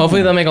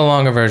 Hopefully they'll make a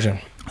longer version.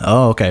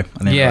 Oh, okay. I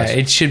didn't Yeah, realize.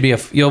 it should be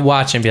you'll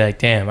watch and be like,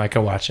 damn, I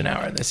could watch an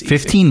hour of this. easy.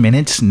 15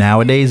 minutes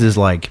nowadays is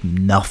like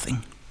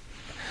nothing.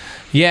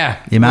 Yeah.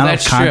 The amount well, of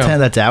that's content true.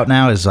 that's out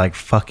now is like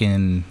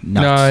fucking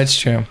nuts. No, it's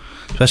true.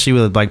 Especially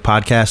with like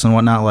podcasts and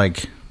whatnot.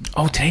 Like,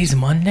 Oh, today's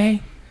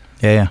Monday?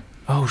 yeah.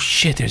 Oh,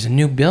 shit, there's a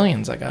new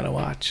Billions I gotta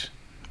watch.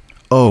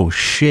 Oh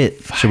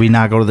shit! Should we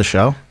not go to the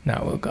show?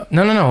 No, we'll go.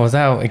 No, it was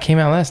out. It came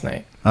out last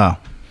night. Oh,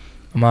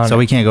 I'm on so it.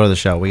 we can't go to the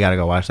show. We got to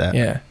go watch that.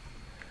 Yeah.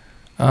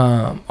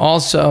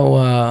 Also,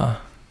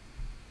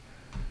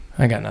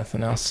 I got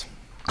nothing else.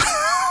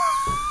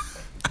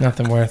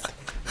 Nothing worth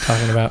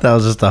talking about. That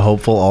was just a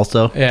hopeful.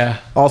 Also, Yeah.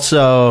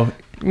 yeah,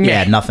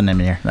 Meh. nothing in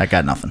here. I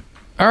got nothing.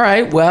 All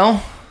right.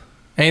 Well,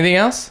 anything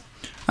else?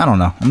 I don't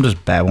know. I'm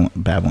just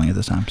babbling at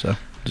this time. So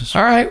just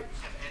All right.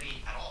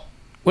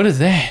 What is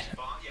that?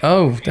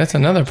 Oh, that's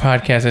another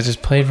podcast I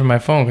just played from my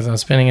phone because I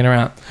was spinning it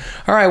around.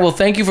 All right. Well,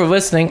 thank you for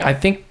listening. I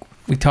think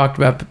we talked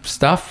about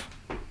stuff.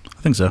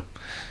 I think so.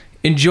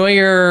 Enjoy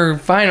your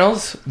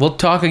finals. We'll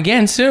talk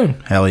again soon.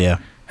 Hell yeah.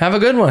 Have a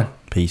good one.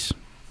 Peace.